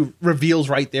arm, which reveals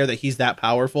right there that he's that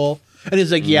powerful. And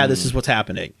he's like, yeah, this is what's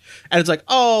happening. And it's like,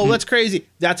 oh, that's crazy.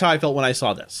 That's how I felt when I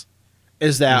saw this.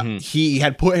 Is that he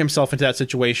had put himself into that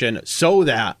situation so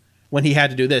that when he had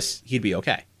to do this, he'd be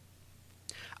okay.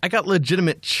 I got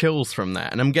legitimate chills from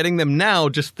that, and I'm getting them now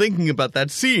just thinking about that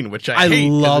scene, which I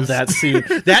hate. love that scene.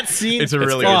 That scene, It's a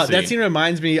really good scene. That scene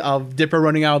reminds me of Dipper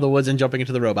running out of the woods and jumping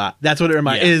into the robot. That's what it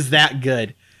reminds. Yeah. Is that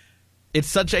good? It's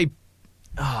such a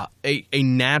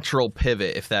natural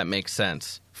pivot, if that makes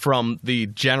sense, from the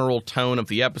general tone of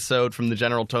the episode, from the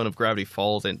general tone of Gravity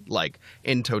Falls, and like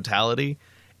in totality.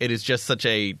 It is just such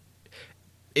a.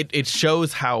 It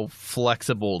shows how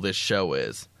flexible this show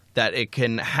is. That it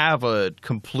can have a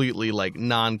completely like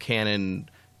non-canon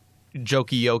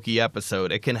jokey-yokey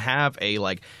episode. It can have a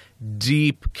like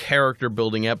deep character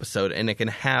building episode, and it can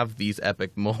have these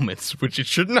epic moments, which it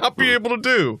should not be able to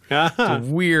do. It's a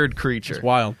weird creature. It's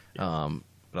wild. But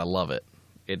I love it.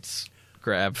 It's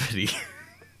Gravity.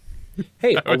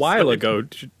 Hey, a while ago,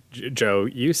 Joe,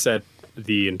 you said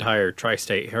the entire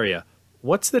tri-state area.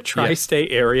 What's the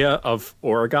tri-state area of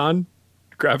Oregon?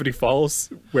 Gravity Falls,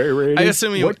 where it is? I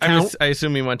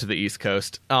assume he went to the East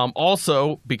Coast.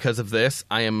 Also, because of this,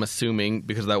 I am assuming,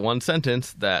 because of that one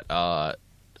sentence, that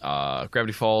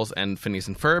Gravity Falls and Phineas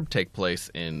and Ferb take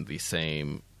place in the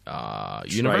same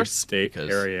universe. Tri-state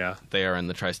area. They are in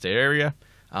the tri-state area.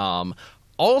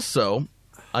 Also,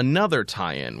 another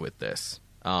tie-in with this.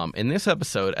 In this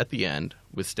episode, at the end,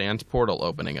 with Stan's portal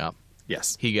opening up,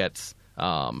 Yes. he gets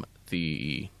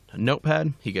the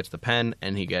notepad, he gets the pen,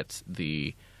 and he gets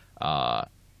the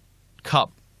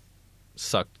cup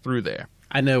sucked through there.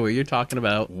 I know what you're talking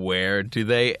about. Where do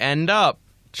they end up,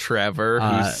 Trevor?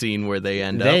 Who's seen where they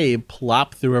end up? They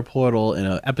plop through a portal in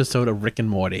an episode of Rick and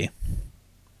Morty.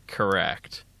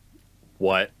 Correct.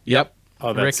 What? Yep.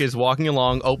 Oh, Rick is walking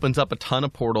along, opens up a ton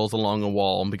of portals along a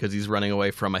wall because he's running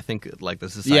away from, I think, like the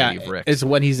Society of Ricks. It's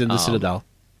when he's in the Citadel.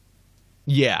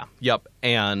 Yeah, yep.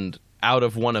 And out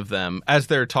of one of them, as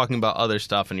they're talking about other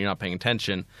stuff and you're not paying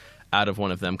attention, out of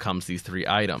one of them comes these 3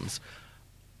 items.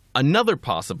 Another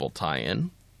possible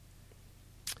tie-in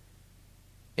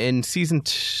in season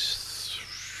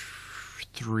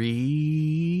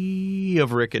 3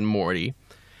 of Rick and Morty,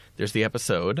 there's the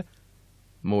episode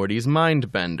Morty's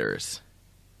Mind Benders,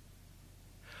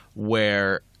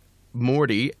 where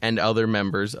Morty and other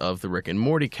members of the Rick and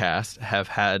Morty cast have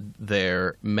had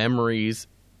their memories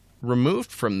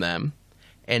removed from them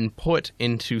and put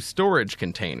into storage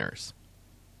containers.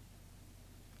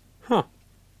 Huh.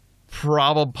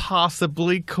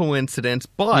 Possibly coincidence,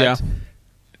 but Yeah.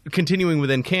 continuing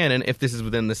within canon, if this is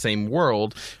within the same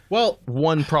world, Well,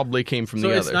 one probably came from so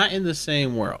the it's other. not in the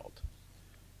same world.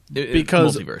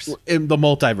 Because Because in the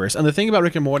multiverse. And the thing about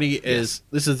Rick and Morty is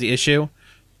this is the issue.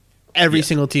 Every Yeah.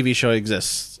 single TV show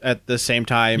exists at the same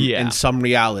time Yeah. in some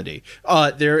reality.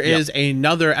 There is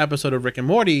another episode of Rick and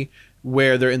Morty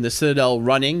where they're in the Citadel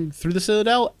running through the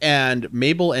Citadel, and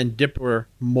Mabel and Dipper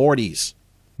Mortys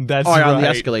That's are on the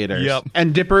right. escalators. Yep.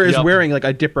 And Dipper is Yep. wearing like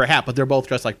a Dipper hat, but they're both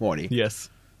dressed like Morty. Yes.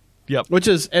 Yep. Which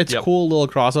is it's Yep. cool little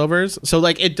crossovers. So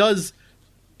like it does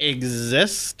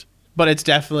exist, but it's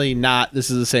definitely not this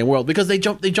is the same world because they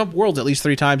jump worlds at least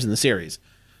 3 times in the series.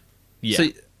 Yeah. So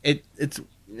it's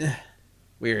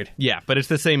weird. Yeah, but it's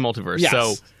the same multiverse. Yes,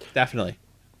 So definitely.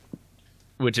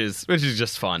 which is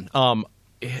just fun.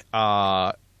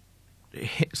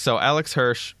 So Alex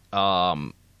Hirsch,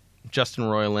 Justin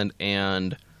Roiland,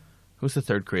 and who's the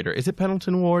third creator? Is it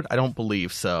Pendleton Ward? I don't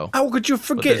believe so. How could you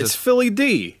forget? there's It's a- Philly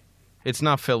D. It's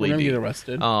not Philly. We're gonna D. get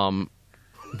arrested.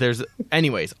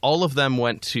 Anyways, all of them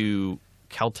went to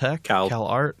Caltech,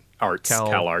 CalArt.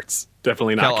 Cal Arts.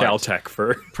 Definitely not Cal Arts. Caltech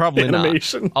for Probably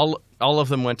animation. not. All of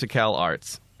them went to Cal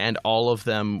Arts, and all of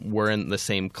them were in the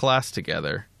same class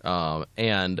together,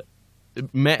 and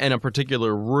met in a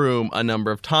particular room a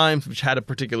number of times, which had a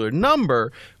particular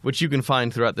number, which you can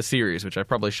find throughout the series, which I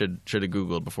probably should have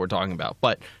Googled before talking about.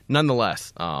 But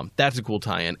nonetheless, that's a cool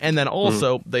tie-in. And then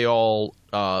also, they all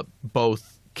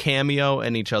both cameo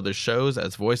in each other's shows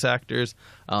as voice actors,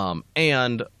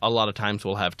 and a lot of times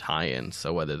we'll have tie-ins.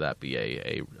 So whether that be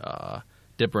a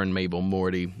Dipper and Mabel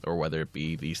Morty, or whether it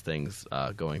be these things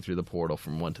going through the portal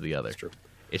from one to the other. That's true.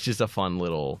 It's just a fun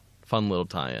little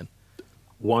tie-in.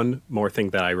 One more thing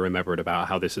that I remembered about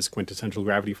how this is quintessential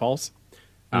Gravity Falls.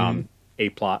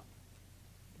 A-Plot,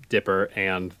 Dipper,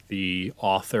 and the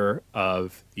author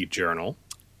of the journal.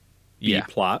 Yeah.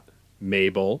 B-Plot,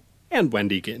 Mabel, and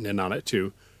Wendy getting in on it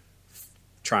too,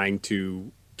 trying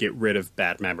to get rid of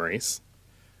bad memories.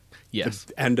 Yes.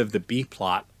 The end of the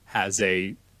B-Plot has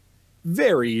a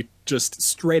very just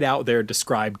straight out there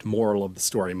described moral of the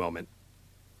story moment.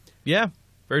 Yeah.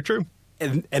 Very true.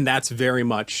 And that's very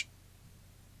much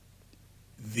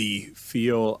the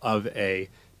feel of a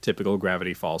typical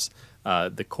Gravity Falls.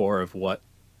 The core of what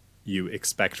you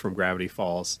expect from Gravity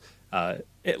Falls, at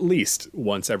least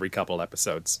once every couple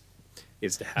episodes,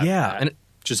 is to have that. And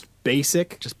just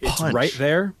basic, Just it's punch. right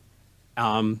there.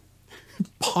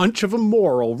 Punch of a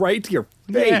moral right to your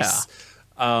face.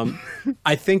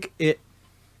 I think it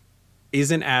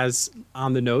isn't as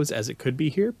on the nose as it could be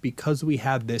here because we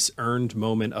had this earned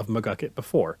moment of McGucket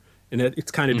before. And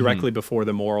it's kind of directly before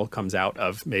the moral comes out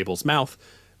of Mabel's mouth.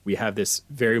 We have this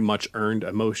very much earned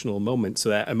emotional moment. So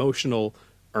that emotional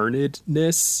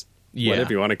earnedness,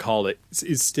 whatever you want to call it,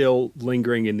 is still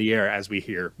lingering in the air as we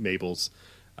hear Mabel's,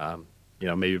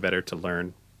 maybe better to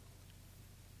learn.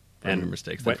 And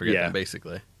mistakes than forget them,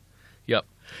 basically. Yep.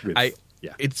 With-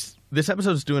 This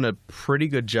episode's doing a pretty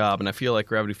good job, and I feel like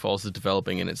Gravity Falls is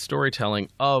developing in its storytelling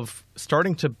of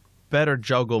starting to better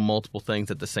juggle multiple things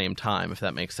at the same time, if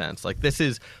that makes sense. Like this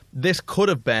could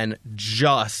have been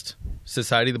just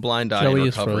Society of the Blind Eye Joey and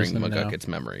is recovering frozen now. McGucket's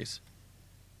memories.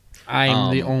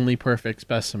 I'm the only perfect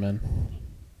specimen.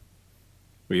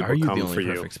 We Are will you come the for only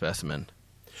you. perfect specimen?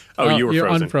 Oh, you were you're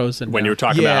frozen. unfrozen when now. you were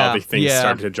talking about how the things Yeah.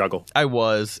 started to juggle. I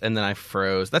was, and then I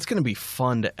froze. That's going to be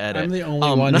fun to edit. I'm the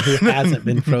only one who hasn't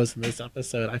been frozen this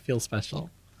episode. I feel special.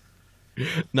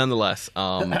 Nonetheless,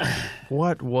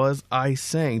 what was I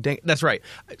saying? Dang, that's right.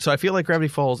 So I feel like Gravity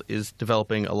Falls is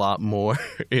developing a lot more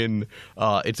in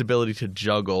its ability to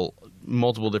juggle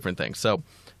multiple different things. So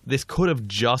this could have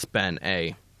just been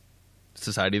a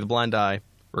Society of the Blind Eye,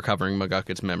 recovering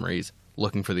McGucket's memories,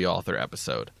 looking for the author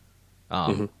episode.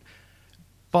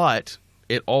 But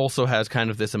it also has kind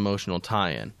of this emotional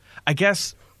tie-in. I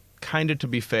guess, kind of to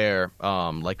be fair,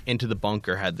 like Into the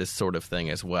Bunker had this sort of thing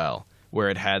as well, where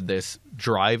it had this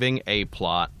driving a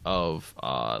plot of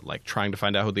like trying to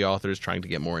find out who the author is, trying to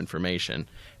get more information,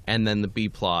 and then the B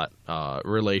plot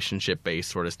relationship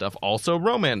based sort of stuff, also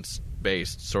romance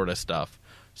based sort of stuff.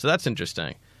 So that's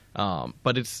interesting.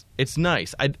 But it's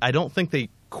nice. I don't think they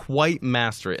quite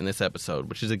master it in this episode,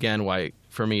 which is again why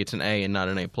for me it's an A and not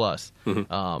an A plus.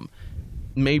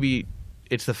 Maybe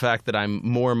it's the fact that I'm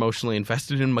more emotionally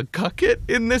invested in McGucket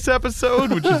in this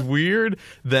episode, which is weird,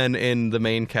 than in the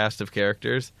main cast of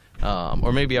characters.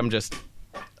 Or maybe I'm just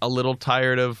a little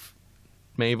tired of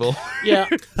Mabel. Yeah.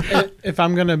 If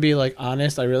I'm gonna be like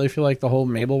honest, I really feel like the whole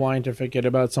Mabel wanting to forget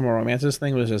about Summer Romances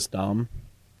thing was just dumb.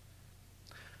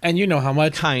 And you know how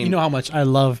much I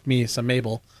love me some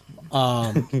Mabel.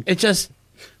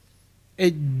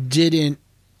 It didn't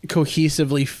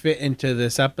cohesively fit into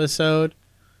this episode.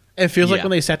 It feels like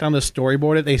when they sat down to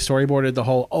storyboard it, they storyboarded the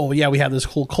whole, oh yeah, we have this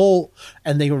cool cult,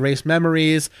 and they erased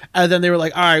memories, and then they were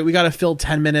like, all right, we got to fill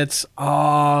 10 minutes.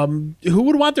 Who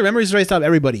would want their memories erased out of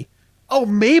everybody? Oh,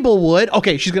 Mabel would.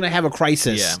 Okay, she's gonna have a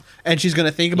crisis, and she's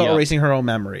gonna think about erasing her own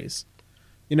memories.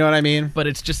 You know what I mean? But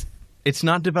it's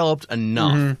not developed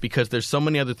enough because there's so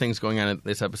many other things going on in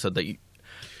this episode that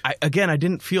I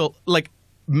didn't feel like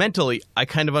mentally I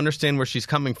kind of understand where she's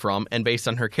coming from, and based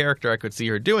on her character I could see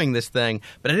her doing this thing,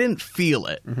 but I didn't feel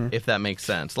it, if that makes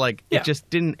sense. Like it just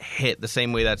didn't hit the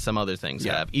same way that some other things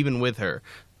have, even with her.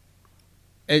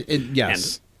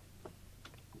 Yes.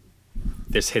 And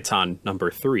this hits on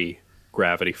number 3,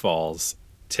 Gravity Falls.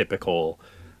 Typical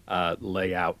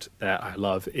layout that I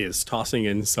love is tossing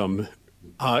in some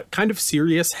kind of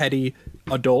serious, heady,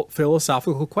 adult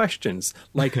philosophical questions.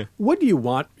 Like, would you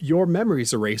want your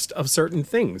memories erased of certain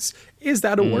things? Is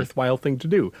that a worthwhile thing to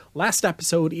do? Last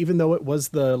episode, even though it was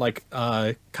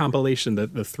the compilation,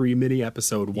 the 3 mini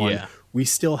episode one, we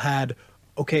still had,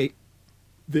 okay,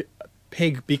 the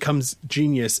pig becomes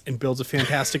genius and builds a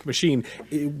fantastic machine.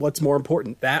 What's more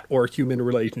important, that or human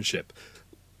relationship?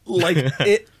 Like,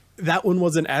 that one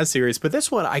wasn't as serious, but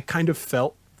this one I kind of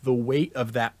felt the weight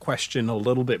of that question a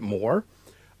little bit more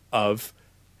of,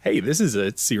 hey, this is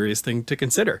a serious thing to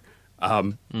consider.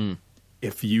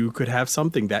 If you could have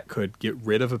something that could get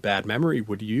rid of a bad memory,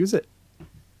 would you use it?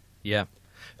 Yeah.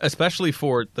 Especially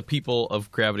for the people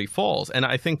of Gravity Falls. And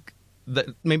I think that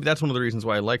maybe that's one of the reasons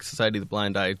why I like Society of the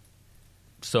Blind Eye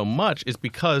so much, is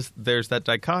because there's that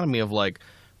dichotomy of like,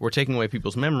 we're taking away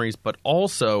people's memories, but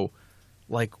also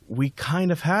like we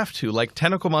kind of have to. Like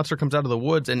Tentacle Monster comes out of the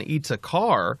woods and eats a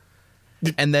car,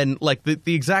 and then like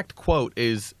the exact quote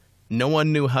is, "No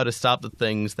one knew how to stop the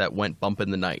things that went bump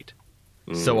in the night.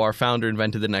 So our founder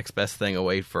invented the next best thing, a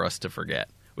way for us to forget,"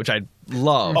 which I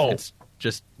love. Oh. It's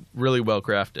just really well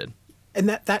crafted. And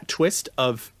that twist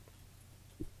of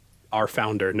our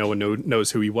founder, no one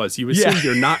knows who he was. You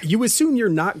assume you're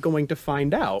not going to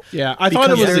find out. Yeah, I thought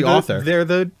it was the author. They're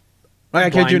the I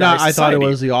kid you not, I thought it Society.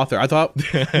 was the author. I thought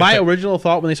my original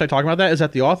thought when they started talking about that is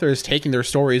that the author is taking their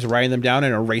stories, writing them down,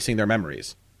 and erasing their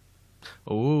memories.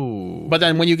 Ooh. But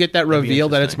then when you get that That'd be reveal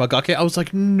that it's interesting. McGucket, I was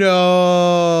like, no,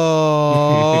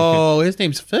 his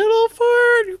name's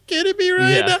Fiddleford. You kidding me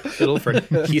right now?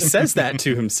 Fiddleford. He says that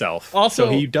to himself. Also-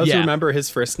 so he does Yeah. remember his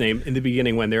first name in the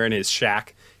beginning when they're in his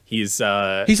shack. He's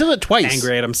He says it twice.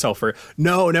 angry at himself for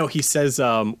no. He says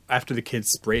after the kids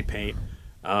spray paint,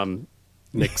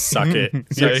 Nick suck it.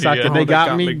 Suck it. They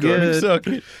got me good. Suck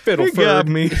it. Fiddleford. They got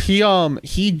me.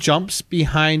 He jumps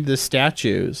behind the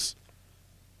statues.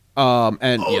 And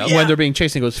yeah. when they're being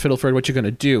chased, he goes, "Fiddleford, what you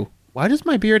gonna do? Why does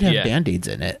my beard have Yeah. Band-Aids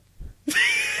in it?"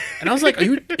 And I was like,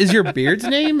 is your beard's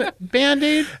name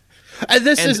Band-Aid? And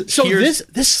here's-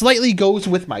 this slightly goes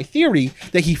with my theory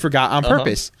that he forgot on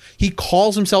purpose. He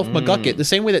calls himself McGucket the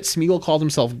same way that Smeagol called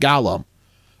himself Gollum,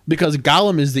 because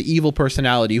Gollum is the evil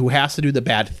personality who has to do the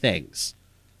bad things.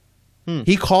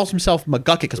 He calls himself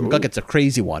McGucket because McGucket's a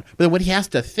crazy one. But then when he has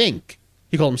to think,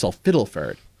 he calls himself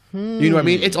Fiddleford. You know what I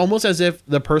mean? It's almost as if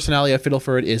the personality of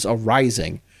Fiddleford is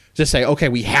arising to say, okay,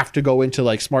 we have to go into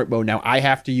like smart mode now. I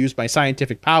have to use my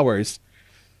scientific powers.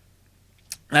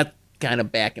 That's kind of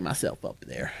backing myself up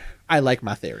there. I like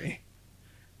my theory.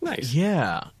 Nice.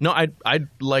 Yeah. No, I'd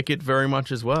like it very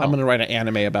much as well. I'm going to write an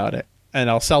anime about it, and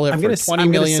I'll sell it for $20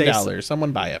 million.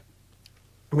 Someone buy it.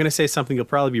 I'm going to say something you'll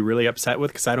probably be really upset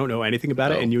with because I don't know anything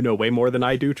about it, and you know way more than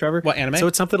I do, Trevor. What, anime? So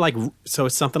it's something like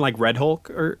Red Hulk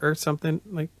or something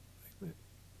like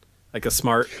a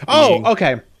smart. being.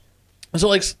 Okay.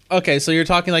 So you're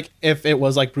talking like if it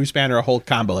was like Bruce Banner or Hulk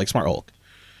combo, like Smart Hulk,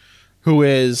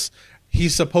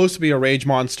 he's supposed to be a rage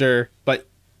monster, but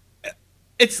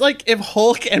it's like if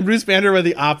Hulk and Bruce Banner were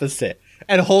the opposite,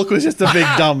 and Hulk was just a big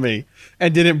dummy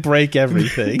and didn't break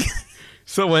everything.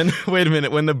 So wait a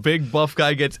minute, when the big buff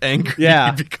guy gets angry,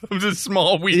 Yeah. he becomes a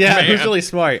small weak Yeah, man. who's really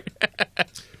smart.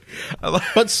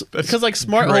 But because like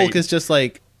Smart great. Hulk is just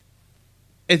like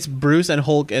it's Bruce and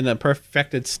Hulk in a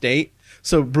perfected state.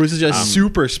 So Bruce is just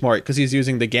super smart because he's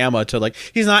using the gamma to like.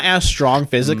 He's not as strong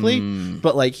physically,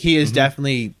 but like he is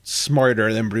definitely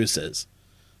smarter than Bruce is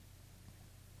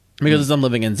because it's them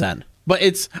living in Zen. But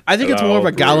I think it's more of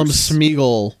a Gollum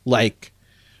Smeagol like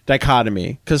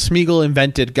dichotomy because Smeagol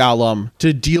invented Gollum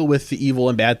to deal with the evil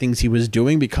and bad things he was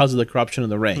doing because of the corruption of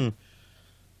the ring.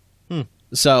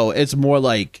 So it's more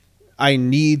like I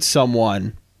need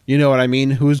someone, you know what I mean,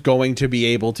 who's going to be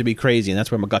able to be crazy, and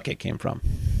that's where McGucket came from.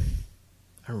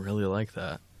 I really like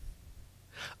that.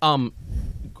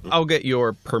 I'll get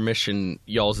your permission,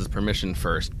 y'all's permission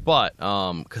first, but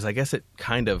because I guess it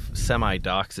kind of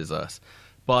semi-doxes us.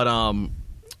 But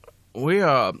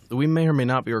we may or may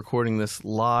not be recording this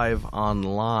live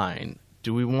online.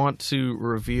 Do we want to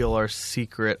reveal our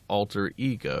secret alter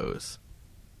egos?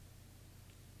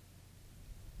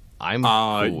 I'm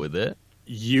cool with it.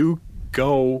 You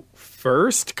go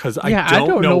first, because I Yeah,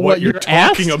 don't know what you're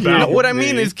talking asking. about. What I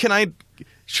mean is,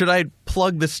 should I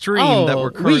plug the stream that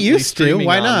we're currently we used to. streaming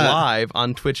Why on not? live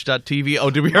on twitch.tv? Oh,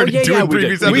 did we already do yeah, it we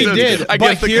previous did. episodes? We did, I but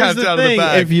guess the here's cat's the out of the thing: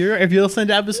 bag. if you listen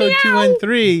to episode 2 and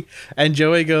 3, and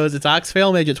Joey goes, "It's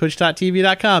Oxfailmage at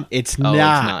Twitch.tv.com," it's not.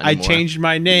 not I anymore. changed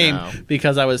my name No.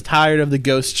 because I was tired of the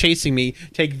ghosts chasing me.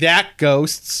 Take that,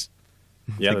 ghosts!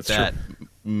 Yeah, that's that true.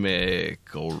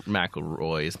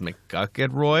 McElroy's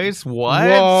McGucket-Roy's. What? What?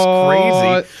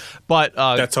 It's crazy. But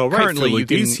That's all right. currently, Philip you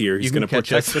can D's here. He's going to catch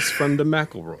protect us from the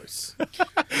McElroys.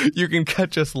 You can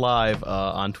catch us live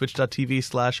on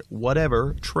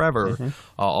twitch.tv/whatever Trevor,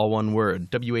 all one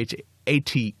word,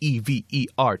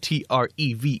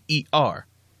 WHATEVERTREVER.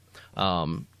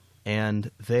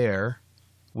 And there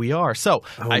we are. So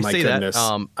I my say goodness.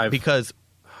 that because,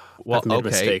 well, I've made a okay,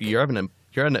 mistake. you're having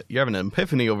an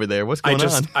epiphany over there. What's going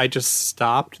on? I just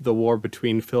stopped the war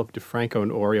between Philip DeFranco and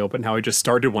Oreo, but now I just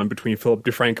started one between Philip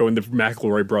DeFranco and the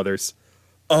McElroy brothers.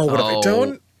 Oh, what have I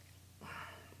done?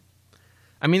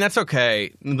 I mean, that's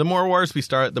okay. The more wars we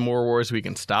start, the more wars we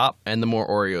can stop, and the more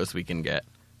Oreos we can get.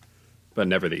 But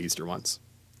never the Easter ones.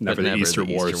 But Never the Easter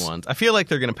wars. ones. I feel like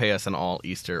they're going to pay us an all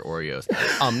Easter Oreos.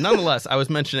 Nonetheless, I was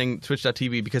mentioning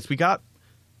Twitch.tv because we got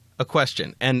a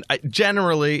question. And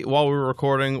generally, while we were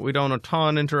recording, we don't a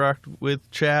ton interact with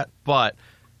chat. But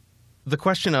the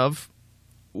question of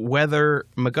whether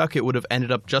McGucket would have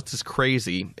ended up just as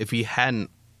crazy if he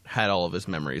hadn't had all of his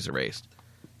memories erased.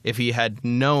 If he had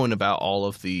known about all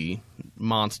of the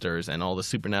monsters and all the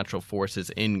supernatural forces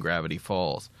in Gravity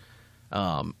Falls.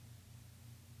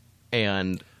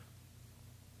 And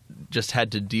just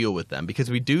had to deal with them, because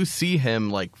we do see him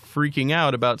like freaking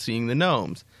out about seeing the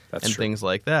gnomes and things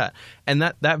like that. And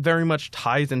that very much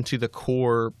ties into the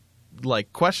core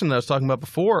like question that I was talking about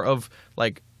before of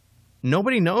like,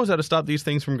 nobody knows how to stop these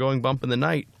things from going bump in the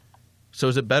night. So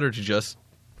is it better to just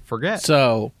forget?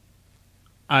 So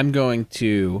I'm going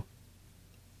to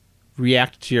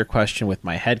react to your question with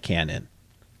my headcanon.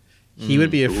 He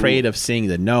would be afraid of seeing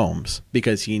the gnomes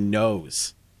because he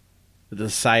knows the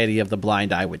Society of the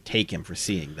Blind Eye would take him for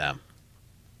seeing them.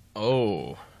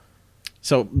 Oh.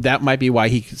 So that might be why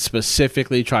he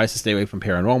specifically tries to stay away from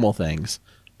paranormal things,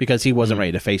 because he wasn't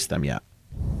ready to face them yet.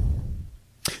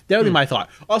 That would be my thought.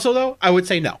 Also, though, I would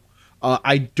say no.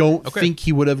 I don't think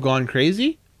he would have gone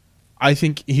crazy. I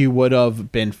think he would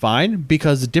have been fine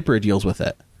because Dipper deals with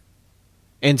it.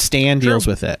 And Stan deals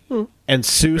with it. And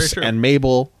Seuss and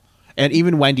Mabel and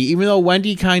even Wendy. Even though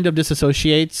Wendy kind of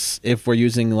disassociates, if we're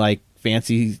using like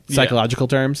fancy psychological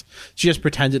terms, she just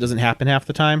pretends it doesn't happen half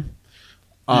the time.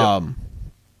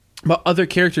 But other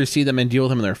characters see them and deal with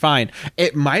them and they're fine.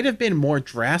 It might have been more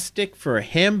drastic for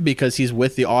him because he's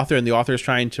with the author and the author is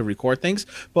trying to record things.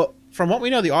 But from what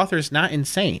we know, the author is not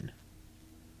insane.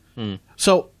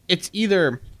 So it's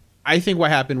either, I think what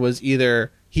happened was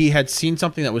either he had seen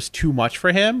something that was too much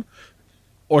for him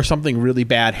or something really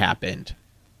bad happened.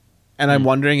 And I'm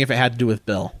wondering if it had to do with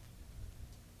Bill.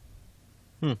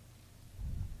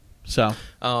 So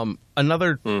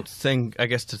another thing I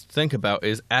guess to think about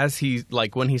is as he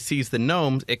like when he sees the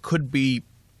gnomes, it could be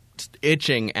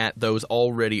itching at those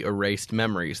already erased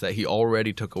memories that he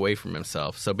already took away from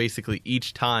himself. So basically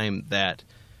each time that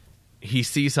he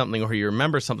sees something or he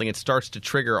remembers something, it starts to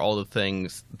trigger all the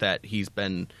things that he's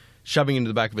been shoving into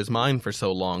the back of his mind for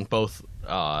so long, both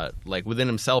like within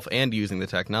himself and using the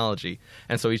technology.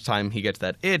 And so each time he gets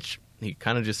that itch, he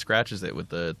kind of just scratches it with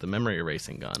the memory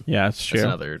erasing gun. yeah, that's true. That's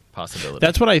another possibility.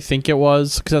 That's what I think it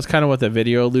was, because that's kind of what the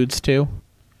video alludes to.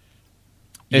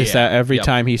 Is that every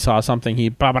time he saw something, he...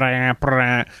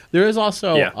 There is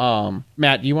also...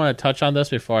 Matt, do you want to touch on this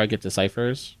before I get to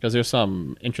ciphers? Because there's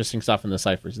some interesting stuff in the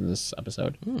ciphers in this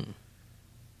episode.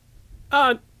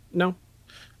 No.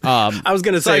 I was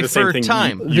going to say the same Cipher thing.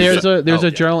 time. There's a yeah.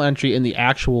 journal entry in the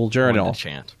actual Wanted journal to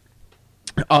chant.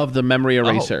 of the memory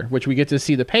eraser, which we get to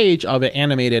see the page of it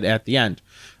animated at the end.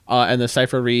 And the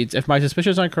cipher reads, "If my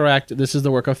suspicions are correct, this is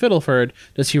the work of Fiddleford.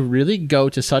 Does he really go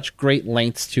to such great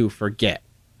lengths to forget?"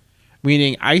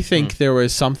 Meaning, I think there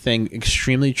was something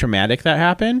extremely traumatic that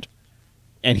happened,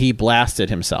 and he blasted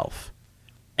himself.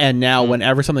 And now,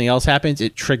 whenever something else happens,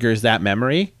 it triggers that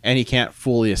memory, and he can't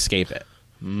fully escape it.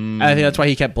 And I think that's why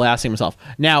he kept blasting himself.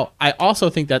 Now, I also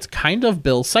think that's kind of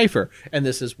Bill's cipher, and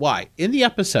this is why. In the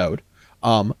episode,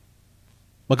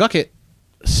 McGucket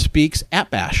speaks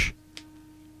Atbash,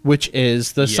 which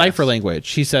is the cipher language.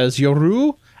 He says,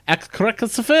 Yoru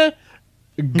Ekrekasfe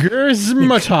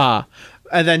Gerzmata,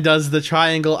 and then does the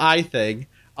triangle eye thing.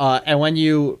 And when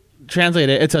you translate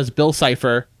it, it says Bill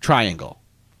Cipher Triangle.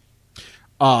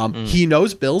 He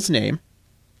knows Bill's name,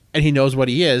 and he knows what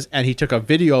he is, and he took a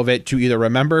video of it to either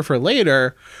remember for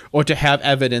later or to have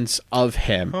evidence of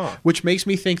him, which makes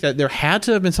me think that there had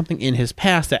to have been something in his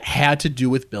past that had to do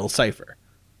with Bill Cipher.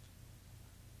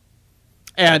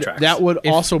 And that would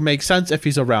also make sense if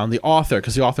he's around the author,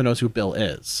 because the author knows who Bill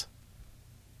is.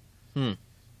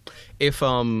 If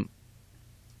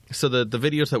so the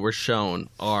videos that were shown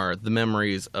are the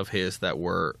memories of his that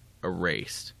were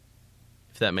erased,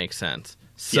 if that makes sense.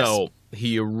 So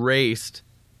he erased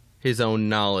his own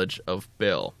knowledge of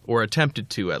Bill, or attempted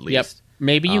to at least. Yep.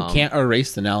 Maybe you can't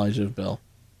erase the knowledge of Bill.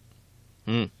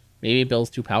 Maybe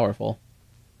Bill's too powerful.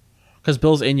 Because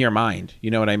Bill's in your mind. You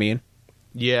know what I mean?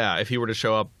 Yeah, if he were to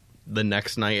show up the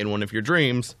next night in one of your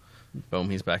dreams,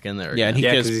 boom, he's back in there. Yeah, and he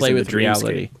can just play with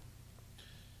reality.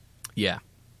 Yeah.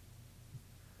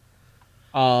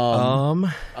 So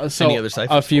any other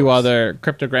ciphers a few for us? other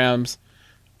cryptograms.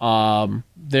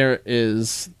 There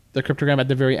is the cryptogram at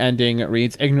the very ending. It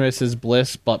reads, "Ignorance is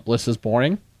bliss, but bliss is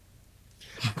boring."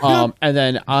 And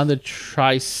then on the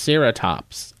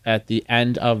Triceratops at the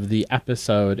end of the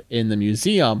episode in the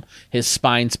museum, his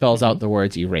spine spells out the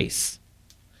words "erase."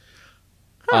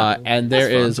 And there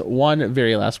is one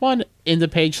very last one in the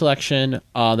page selection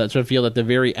that's revealed at the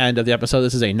very end of the episode.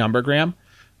 This is a numbergram.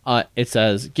 It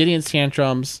says Gideon's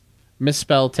tantrums,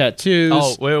 misspelled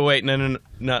tattoos. Oh, wait, no.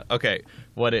 Okay,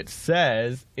 what it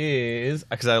says is,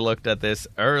 because I looked at this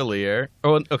earlier.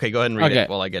 Oh, okay, go ahead and read it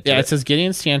while I get to it. Yeah, it says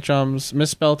Gideon's tantrums,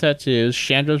 misspelled tattoos,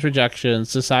 Chandra's rejection,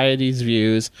 society's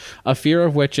views, a fear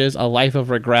of witches, a life of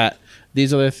regret.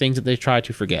 These are the things that they try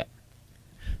to forget.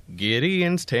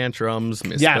 Gideon's tantrums,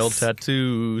 misspelled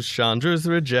tattoos, Chandra's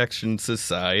rejection,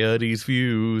 society's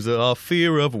views, a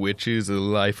fear of witches, a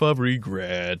life of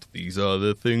regret. These are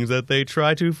the things that they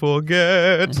try to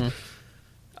forget.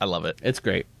 I love it. It's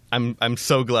great. I'm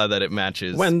so glad that it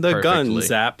matches When the gun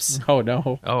perfectly. zaps. Oh,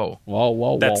 no. Oh.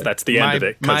 Whoa. That's the end of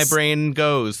it. 'cause- My brain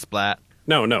goes splat.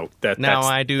 No. Now that's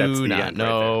I do the not end right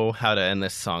know how to end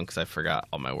this song because I forgot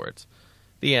all my words.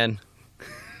 The end.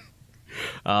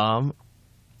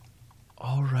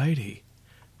 Alrighty.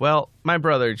 Well, my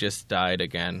brother just died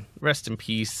again. Rest in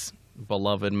peace,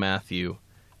 beloved Matthew.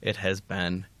 It has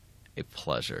been a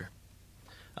pleasure.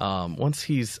 Once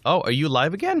he's... Oh, are you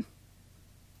live again?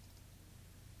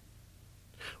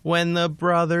 When the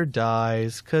brother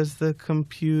dies, 'cause the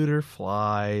computer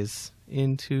flies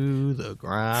into the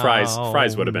ground.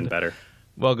 Fries would have been better.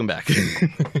 Welcome back.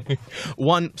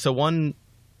 One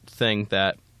thing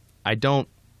that I don't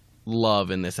love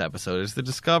in this episode is the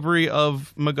discovery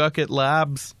of McGucket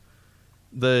Labs.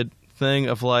 The thing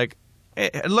of like, hey,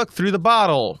 look through the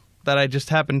bottle that I just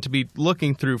happened to be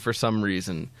looking through for some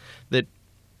reason. That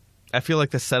I feel like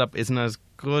the setup isn't as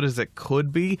good as it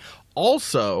could be.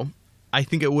 Also, I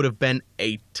think it would have been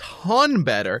a ton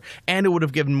better, and it would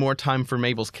have given more time for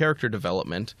Mabel's character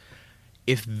development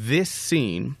if this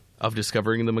scene of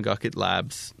discovering the McGucket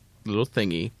Labs little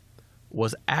thingy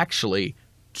was actually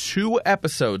 2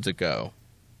 episodes ago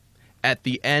at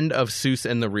the end of Seuss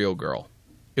and the Real Girl.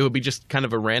 It would be just kind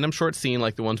of a random short scene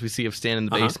like the ones we see of Stan in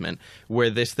the basement where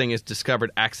this thing is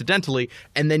discovered accidentally,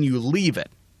 and then you leave it.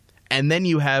 And then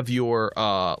you have your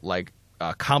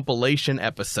compilation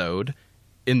episode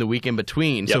in the week in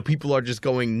between. Yep. So people are just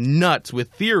going nuts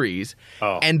with theories.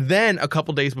 Oh. And then a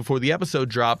couple days before the episode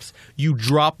drops, you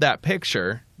drop that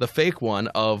picture, the fake one,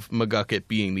 of McGucket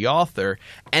being the author,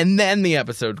 and then the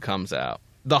episode comes out.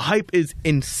 The hype is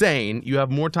insane. You have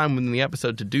more time within the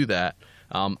episode to do that.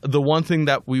 The one thing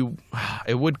that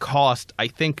it would cost, I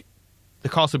think the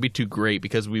cost would be too great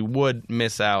because we would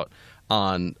miss out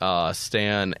on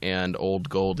Stan and Old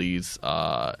Goldie's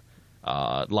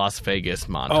Las Vegas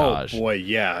montage. Oh boy,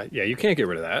 yeah, you can't get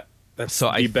rid of that. That's So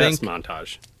the I best think-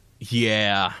 montage.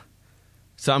 Yeah.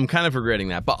 So I'm kind of regretting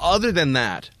that. But other than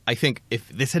that, I think if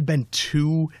this had been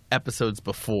 2 episodes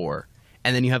before,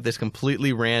 and then you have this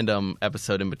completely random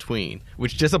episode in between,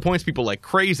 which disappoints people like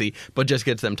crazy, but just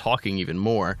gets them talking even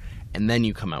more, and then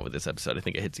you come out with this episode, I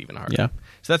think it hits even harder. Yeah.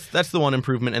 So that's the one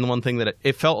improvement, and the one thing that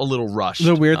it felt a little rushed.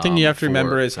 The weird thing you have to for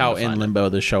remember is them how to in find it. limbo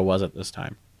the show was at this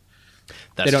time.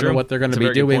 That's They don't true. know what they're going to That's a be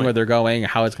very good doing, point. where they're going,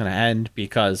 how it's going to end,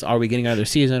 because are we getting another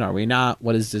season? Are we not?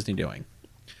 What is Disney doing?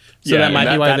 So that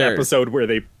might be why that they're... episode where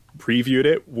they previewed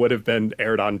it would have been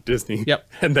aired on Disney. Yep.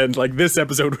 And then like this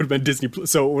episode would have been Disney,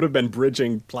 so it would have been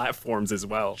bridging platforms as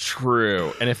well.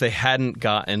 True. And if they hadn't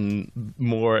gotten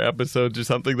more episodes or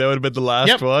something, that would have been the last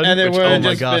Yep, one. and it which, would oh have my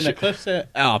just gosh. been a cliff set.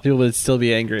 Oh, people would still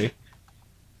be angry.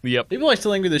 Yep. People are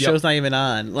still angry the Yep. show's not even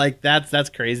on. Like, that's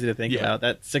crazy to think Yeah. about.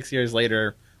 That 6 years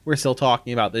later, we're still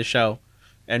talking about this show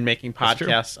and making That's true.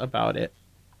 podcasts about it.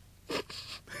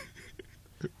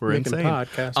 We're Making insane.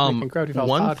 podcasts, making Gravity Falls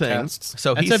one podcasts. thing.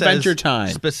 So That's he says Adventure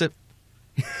Time.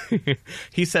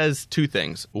 He says 2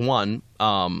 things. One,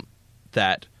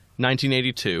 that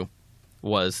 1982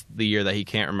 was the year that he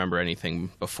can't remember anything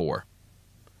before,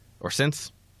 or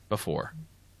since before.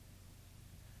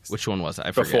 Which one was it?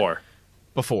 I forget.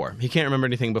 Before. He can't remember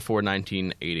anything before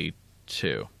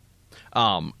 1982.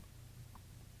 And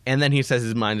then he says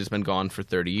his mind has been gone for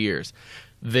 30 years.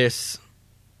 This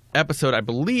episode, I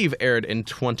believe, aired in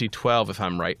 2012, if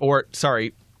I'm right. Or,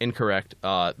 sorry, incorrect.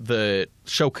 The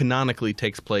show canonically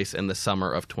takes place in the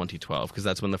summer of 2012, because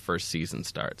that's when the first season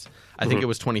starts. I think it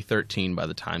was 2013 by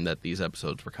the time that these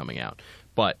episodes were coming out.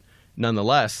 But,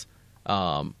 nonetheless,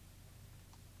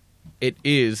 it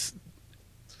is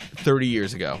 30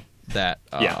 years ago that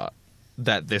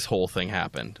that this whole thing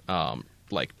happened,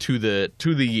 like to the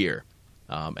year,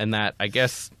 and that, I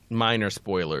guess, minor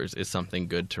spoilers is something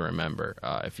good to remember.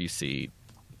 If you see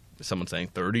someone saying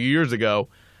 30 years ago,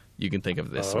 you can think of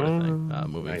this sort of thing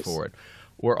moving nice. forward.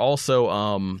 We're also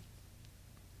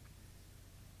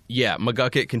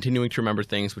McGucket continuing to remember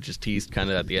things, which is teased kind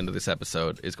of at the end of this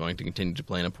episode, is going to continue to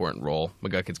play an important role.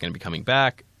 McGucket's going to be coming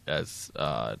back as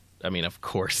I mean, of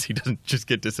course, he doesn't just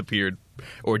get disappeared,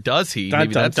 or does he?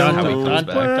 Maybe that's how he comes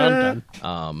back.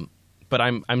 But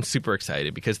I'm super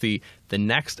excited because the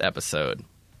next episode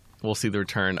we'll see the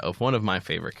return of one of my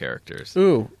favorite characters.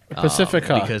 Ooh,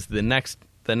 Pacifica. Because the next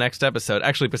episode,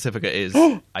 actually, Pacifica is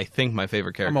I think my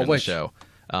favorite character in the witch. show.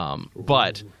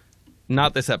 But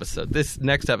not this episode. This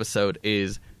next episode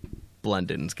is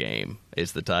Blendon's Game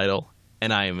is the title,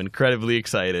 and I am incredibly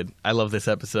excited. I love this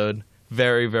episode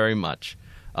very, very much.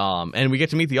 And we get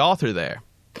to meet the author there.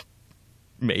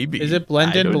 Maybe. Is it I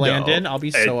Blendon don't know. Blandon? I'll be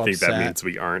so I think upset. that means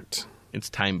we aren't. It's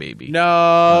Time Baby.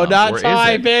 No, or not is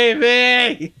Time it?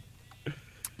 Baby.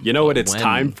 You know what it's When?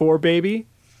 time for, baby?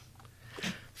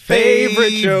 Favorite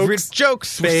jokes.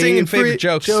 jokes. We're singing favorite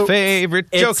jokes. Favorite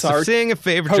It's jokes. our We're singing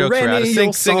favorite jokes. We're out of perennial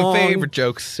sync. Singing song. favorite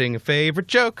jokes. Singing favorite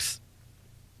jokes.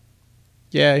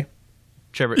 Yay.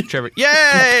 Trevor.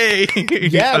 Yay!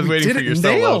 I was we waiting did for it, your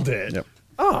solo. nailed it. Yep.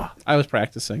 Oh, I was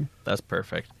practicing. That's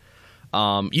perfect.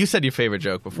 You said your favorite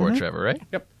joke before, Trevor, right?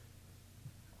 Yep.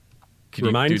 Could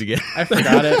Remind? you do it again? I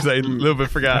forgot it. 'Cause I a little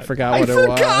bit forgot. I forgot what it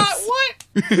was. what?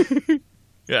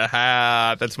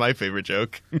 Yeah, that's my favorite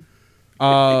joke.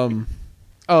 Oh,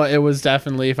 it was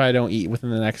definitely if I don't eat within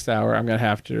the next hour, I'm gonna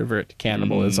have to revert to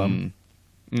cannibalism.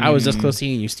 I was this close to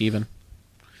eating you, Steven.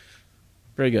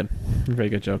 Very good. Very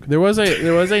good joke. There was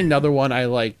another one I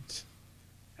liked,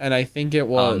 and I think it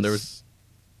was There was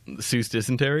Seuss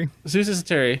Dysentery. Zeus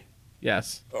Dysentery.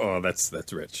 Yes. Oh, that's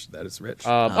rich. That is rich.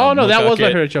 Oh no, that was my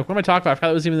McGucket. favorite joke. What am I talking about? I forgot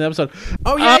that was even in the episode.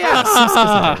 oh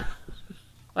yeah.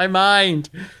 My mind.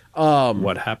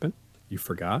 What happened? You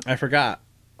forgot? I forgot.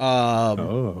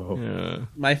 Oh. Yeah.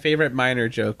 My favorite minor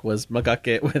joke was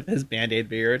McGucket with his Band-Aid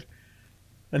beard.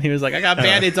 And he was like, I got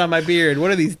Band-Aids on my beard. What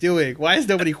are these doing? Why has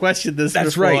nobody questioned this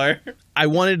That's before? right. I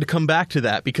wanted to come back to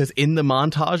that because in the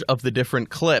montage of the different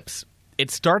clips,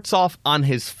 it starts off on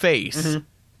his face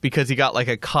because he got like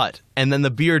a cut, and then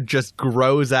the beard just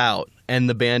grows out and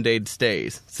the Band-Aid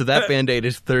stays. So that Band-Aid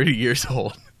is 30 years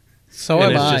old. So and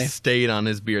am it's I. just stayed on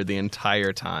his beard the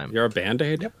entire time. You're a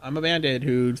Band-Aid? Yep, I'm a Band-Aid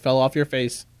who fell off your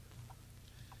face.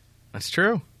 That's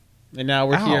true. And now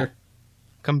we're Ow. here.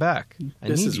 Come back. I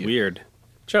This need is you. weird.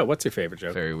 Joe, what's your favorite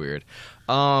joke? Very weird.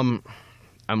 I'm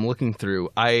looking through.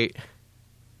 There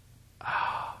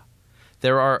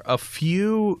are a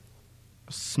few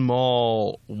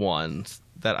small ones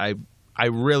that I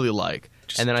really like,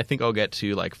 and then I think I'll get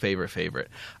to like favorite.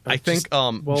 I think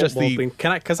can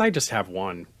I? Because I just have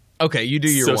one. okay. You do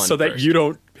your one so that first. you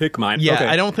don't pick mine. Yeah, Okay.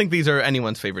 I don't think these are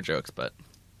anyone's favorite jokes, but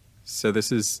So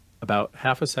this is about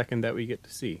half a second that we get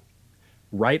to see.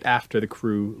 right after the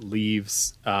crew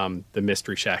leaves the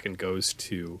Mystery Shack and goes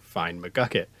to find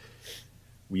McGucket,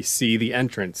 we see the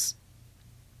entrance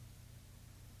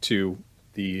to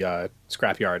the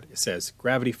scrapyard. It says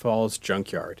Gravity Falls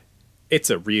Junkyard. It's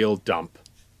a real dump.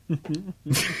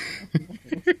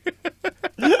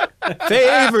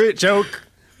 Favorite joke.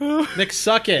 Nick,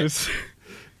 suck it.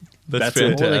 That's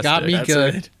it. fantastic. Oh, they got me That's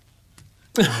good.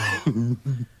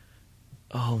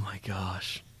 Oh my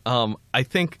gosh. I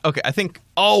think.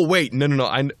 Oh wait, no.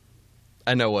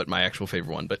 I know what my actual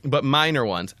favorite one, but minor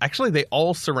ones. Actually, they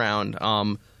all surround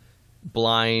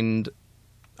blind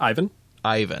Ivan.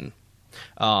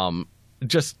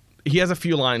 Just he has a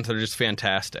few lines that are just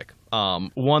fantastic.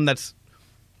 One that's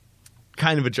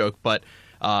kind of a joke, but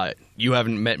you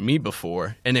haven't met me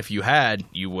before, and if you had,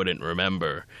 you wouldn't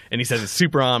remember. And he says it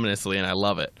super ominously, and I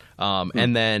love it.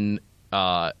 And then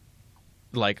I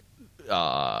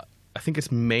think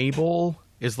it's Mabel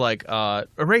is like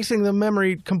erasing the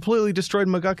memory completely destroyed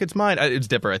McGucket's mind. It's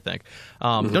Dipper, I think.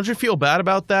 Don't you feel bad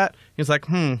about that? He's like,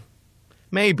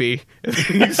 maybe.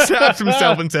 He stops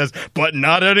himself and says, but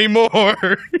not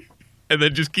anymore. And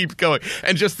then just keeps going.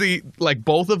 And just the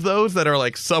both of those that are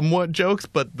like somewhat jokes,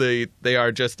 but they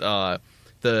are just the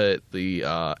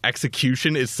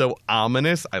execution is so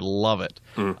ominous. I love it.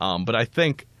 But I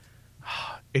think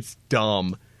it's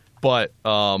dumb. But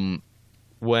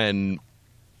when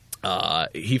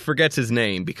he forgets his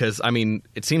name, because I mean,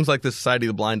 it seems like the Society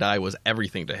of the Blind Eye was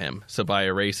everything to him. So by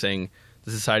erasing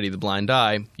the Society of the Blind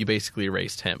Eye, you basically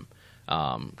erased him.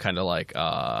 Kind of like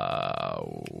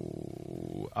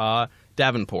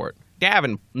Davenport.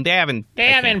 Davenport.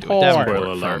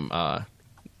 From,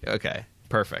 okay,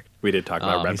 perfect. We did talk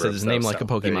about Red he says his Rose, name though, like a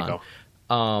so there you Pokemon.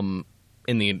 go.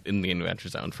 In the Adventure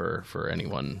Zone for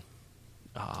anyone.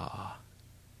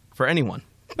 For anyone.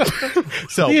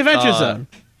 So The Adventure Zone.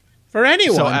 For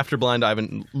anyone. So after Blind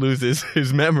Ivan loses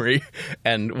his memory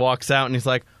and walks out, and he's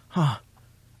like, I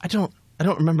don't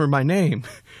remember my name.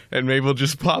 And Mabel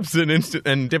just pops in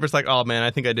and Dipper's like, oh man,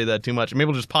 I think I did that too much. And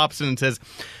Mabel just pops in and says,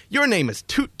 your name is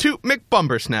Toot Toot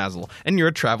McBumbersnazzle, and you're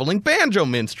a traveling banjo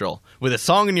minstrel with a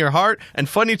song in your heart and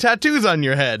funny tattoos on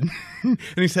your head. And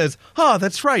he says,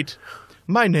 that's right.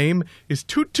 My name is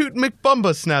Toot Toot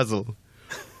McBumbersnazzle.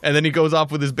 And then he goes off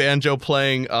with his banjo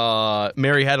playing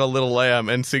Mary Had a Little Lamb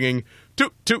and singing,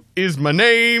 Toot Toot is my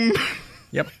name.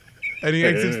 Yep. And he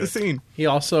exits the scene. He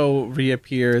also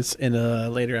reappears in a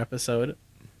later episode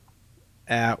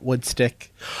at Woodstick.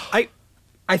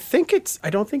 I think it's.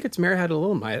 I don't think it's Mary Had a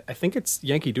Little Lamb. I think it's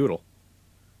Yankee Doodle.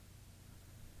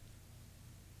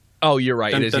 Oh, you're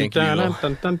right. It is Yankee Doodle.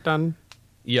 Dun, dun, dun.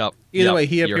 Yep. Either way,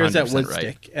 he You're appears at 100% Woodstick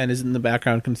right. and is in the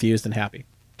background confused and happy.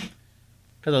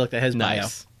 Because I looked at his bio.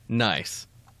 Nice.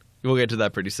 We'll get to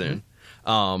that pretty soon.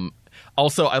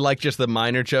 Also, I like just the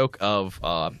minor joke of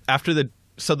after the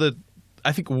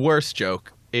I think worst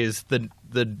joke is the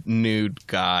nude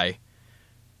guy.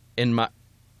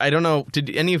 I don't know. Did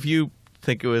any of you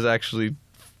think it was actually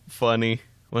funny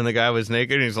when the guy was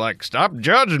naked and he's like, "Stop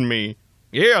judging me.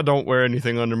 Yeah, I don't wear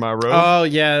anything under my robe. Oh,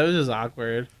 yeah, it was just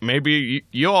awkward. Maybe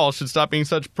you all should stop being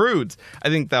such prudes." I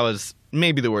think that was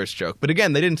maybe the worst joke. But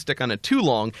again, they didn't stick on it too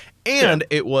long, and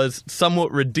it was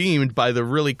somewhat redeemed by the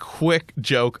really quick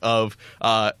joke of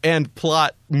and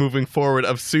plot moving forward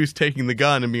of Seuss taking the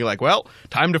gun and being like, well,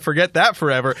 time to forget that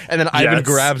forever. And then Ivan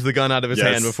grabs the gun out of his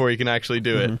hand before he can actually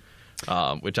do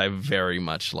it, which I very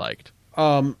much liked.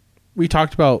 We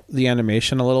talked about the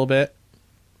animation a little bit.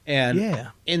 And Yeah.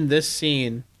 in this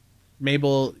scene,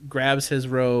 Mabel grabs his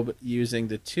robe using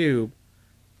the tube,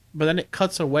 but then it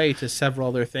cuts away to several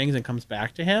other things and comes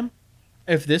back to him.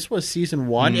 If this was season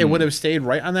 1, it would have stayed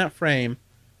right on that frame.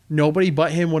 Nobody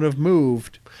but him would have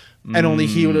moved, and only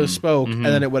he would have spoke, and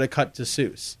then it would have cut to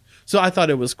Seuss. So I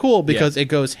thought it was cool because it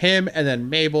goes him, and then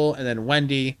Mabel, and then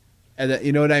Wendy, and then,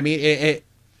 you know what I mean? It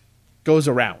goes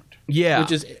around. Yeah,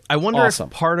 which is I wonder awesome.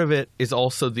 if part of it is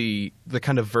also the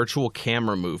kind of virtual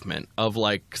camera movement of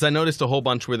like, because I noticed a whole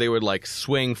bunch where they would like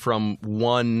swing from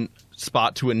one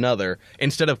spot to another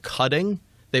instead of cutting.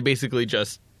 They basically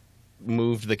just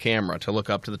moved the camera to look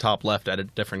up to the top left at a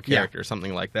different character or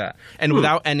something like that, and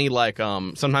without any like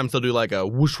sometimes they'll do like a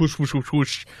whoosh whoosh whoosh whoosh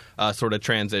whoosh sort of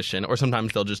transition, or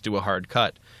sometimes they'll just do a hard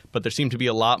cut. But there seemed to be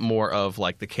a lot more of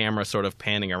like the camera sort of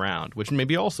panning around, which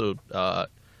maybe also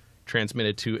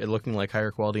transmitted to it looking like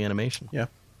higher quality animation. Yeah,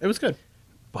 it was good.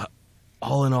 But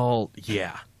all in all,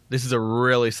 yeah, this is a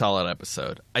really solid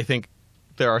episode. I think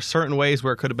there are certain ways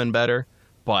where it could have been better,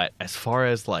 but as far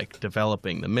as like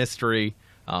developing the mystery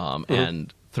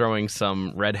and throwing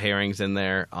some red herrings in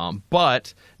there,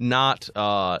 but not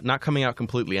coming out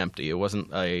completely empty. It wasn't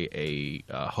a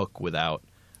hook without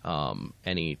and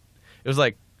it was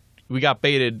like we got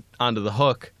baited onto the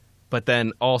hook, but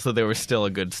then also there was still a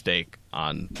good steak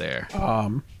on there.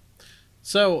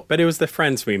 So But it was the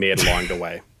friends we made along the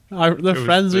way. the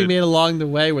friends we it- made along the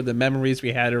way were the memories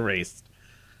we had erased.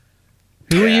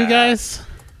 Who are you guys?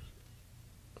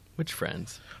 Which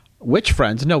friends? Which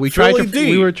friends? No, we Philly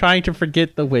D. we were trying to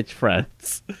forget the which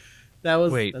friends.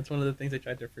 Wait. That's one of the things I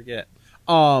tried to forget.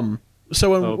 So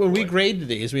when we boy. grade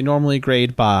these, we normally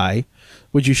grade by.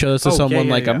 Would you show this to Oh, someone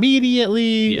yeah, like yeah.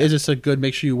 immediately? Yeah. Is this a good?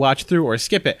 Make sure you watch through or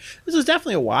skip it. This is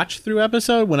definitely a watch through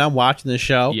episode when I'm watching the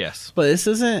show. Yes. but this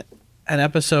isn't an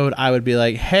episode I would be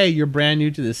like, "Hey, you're brand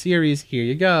new to the series. Here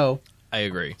you go." I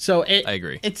agree. So I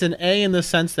agree. It's an A in the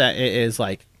sense that it is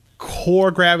like core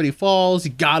Gravity Falls.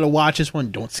 You gotta watch this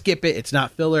one. Don't skip it. It's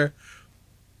not filler.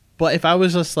 But if I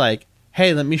was just like,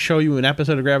 hey, let me show you an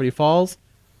episode of Gravity Falls,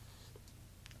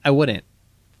 I wouldn't.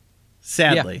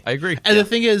 Sadly. Yeah, I agree. And Yeah. the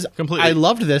thing is, Completely. I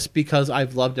loved this because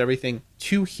I've loved everything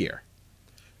to here.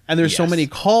 And there's so Yes. many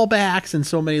callbacks and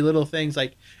so many little things.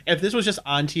 Like, if this was just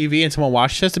on TV and someone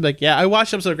watched this, they'd be like, yeah, I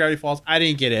watched an episode of Gravity Falls. I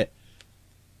didn't get it.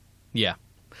 Yeah.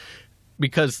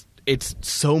 Because it's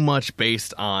so much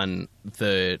based on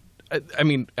the. I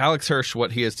mean, Alex Hirsch,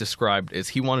 what he has described is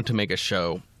he wanted to make a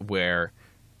show where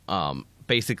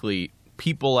basically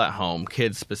people at home,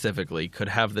 kids specifically, could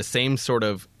have the same sort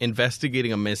of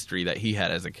investigating a mystery that he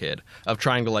had as a kid of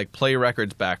trying to like play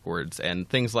records backwards and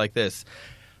things like this.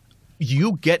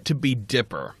 You get to be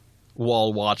Dipper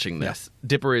while watching this.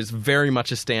 Dipper is very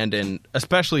much a stand-in,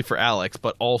 especially for Alex,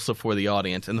 but also for the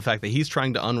audience, and the fact that he's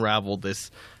trying to unravel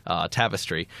this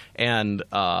tapestry, and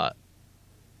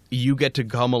you get to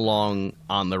come along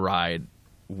on the ride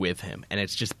with him, and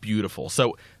it's just beautiful.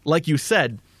 So, like you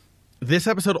said, this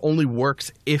episode only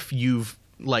works if you've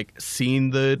like seen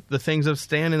the things of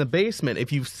Stan in the basement,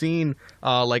 if you've seen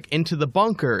like Into the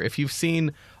Bunker, if you've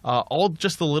seen all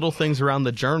just the little things around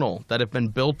the journal that have been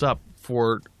built up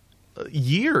for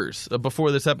years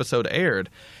before this episode aired.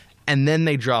 And then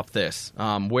they drop this,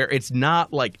 where it's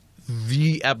not like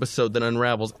the episode that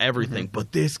unravels everything,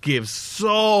 but this gives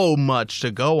so much to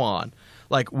go on.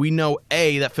 Like, we know,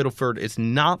 A, that Fiddleford is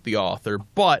not the author,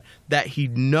 but that he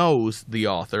knows the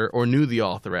author, or knew the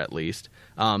author at least,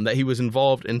 that he was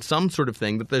involved in some sort of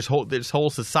thing, that this whole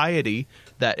society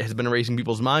that has been erasing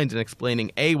people's minds and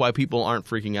explaining, A, why people aren't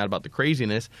freaking out about the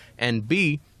craziness, and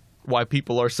B, why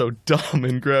people are so dumb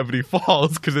in Gravity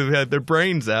Falls because they've had their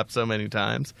brains zapped so many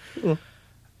times.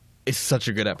 It's such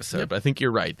a good episode, but I think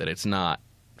you're right that it's not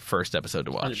first episode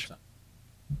to watch. 100%.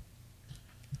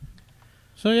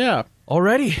 So, yeah.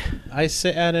 Already. I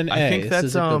sit at an A. I think This that's,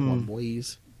 is a good one,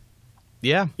 boys.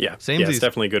 Yeah. Yeah, Same it's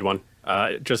definitely a good one.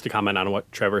 Just to comment on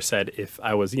what Trevor said, if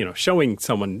I was, showing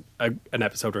someone an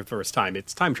episode for the first time,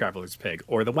 it's Time Traveler's Pig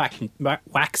or the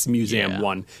Wax Museum Yeah.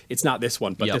 one. It's not this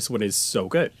one, but Yep. this one is so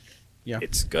good. Yeah.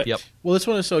 It's good. Yep. Well, this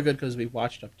one is so good because we've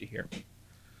watched up to here.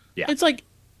 Yeah. It's like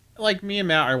me and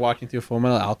Matt are watching through Full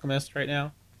Metal Alchemist right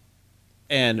now,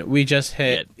 and we just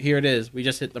hit. Here it is. We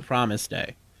just hit the Promise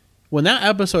Day. When that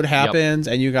episode happens,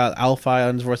 and you got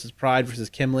Alphons versus Pride versus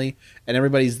Kimley, and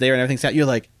everybody's there and everything's set, you're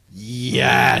like,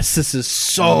 yes, this is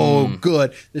so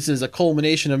good. This is a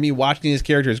culmination of me watching these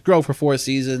characters grow for 4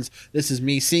 seasons. This is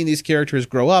me seeing these characters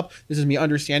grow up. This is me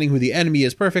understanding who the enemy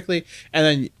is perfectly. And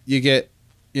then you get,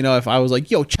 if I was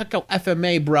like, yo, check out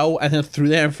FMA, bro, and then threw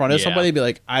that in front of Yeah. somebody, be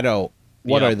like, I don't.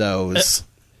 What Yep. are those?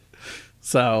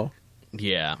 So,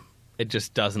 Yeah. It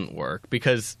just doesn't work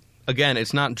because, again,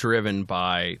 it's not driven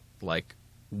by, like,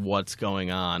 what's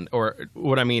going on. Or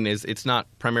what I mean is it's not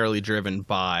primarily driven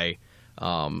by,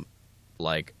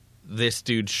 like, this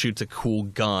dude shoots a cool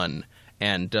gun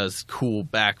and does cool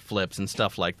backflips and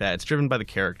stuff like that. It's driven by the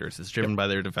characters. It's driven by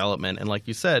their development. And like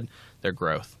you said, their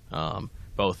growth,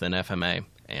 both in FMA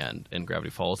and in Gravity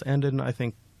Falls and in, I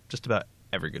think, just about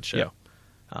every good show. Yeah.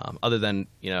 Other than,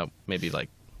 maybe like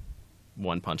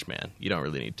One Punch Man. You don't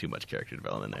really need too much character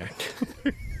development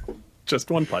there. Just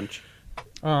one punch.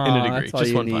 In a degree. that's all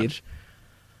Just you one need. punch.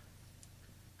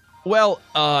 Well,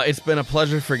 it's been a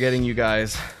pleasure forgetting you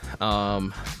guys.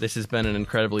 This has been an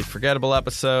incredibly forgettable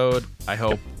episode. I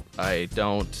hope I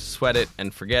don't sweat it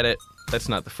and forget it. That's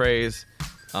not the phrase.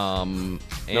 And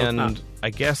not. I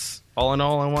guess, all in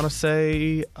all, I want to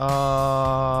say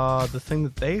the thing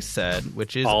that they said,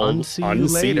 which is I'll unsee you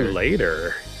later.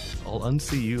 later. I'll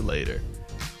unsee you later.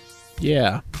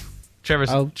 Yeah. Trevor's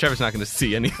I'll- not going to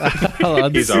see anything. I'll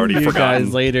He's see already you forgotten.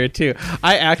 guys later too.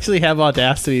 I actually have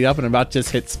Audacity up and I'm about to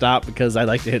just hit stop because I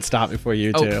like to hit stop before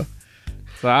you Oh. too.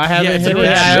 So I haven't it's a hit it. very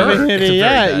I haven't short- hit it's it a very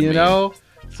yet. bad You meme. know.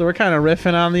 So we're kind of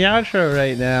riffing on the outro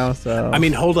right now. So I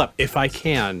mean, hold up. If I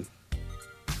can,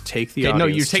 take the Okay, audience no,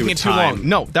 you're taking to a it too time. long.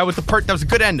 No, that was the part. That was a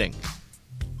good ending.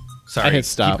 Sorry, I hit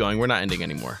stop. Keep going. We're not ending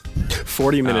anymore.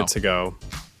 40 minutes ago,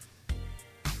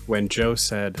 when Joe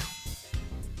said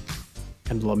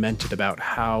and lamented about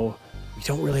how we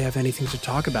don't really have anything to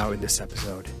talk about in this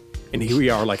episode. And here we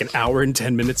are like an hour and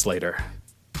 10 minutes later.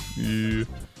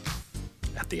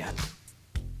 At the end.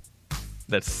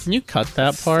 That's Can you cut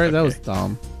that part? That was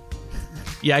dumb.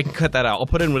 yeah. I can cut that out. I'll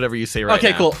put in whatever you say right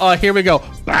Okay, now. cool. Here we go.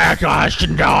 Go ahead,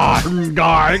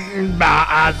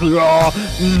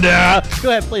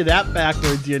 play that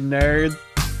backwards, you nerds.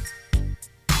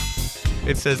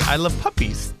 It says, "I love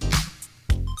puppies."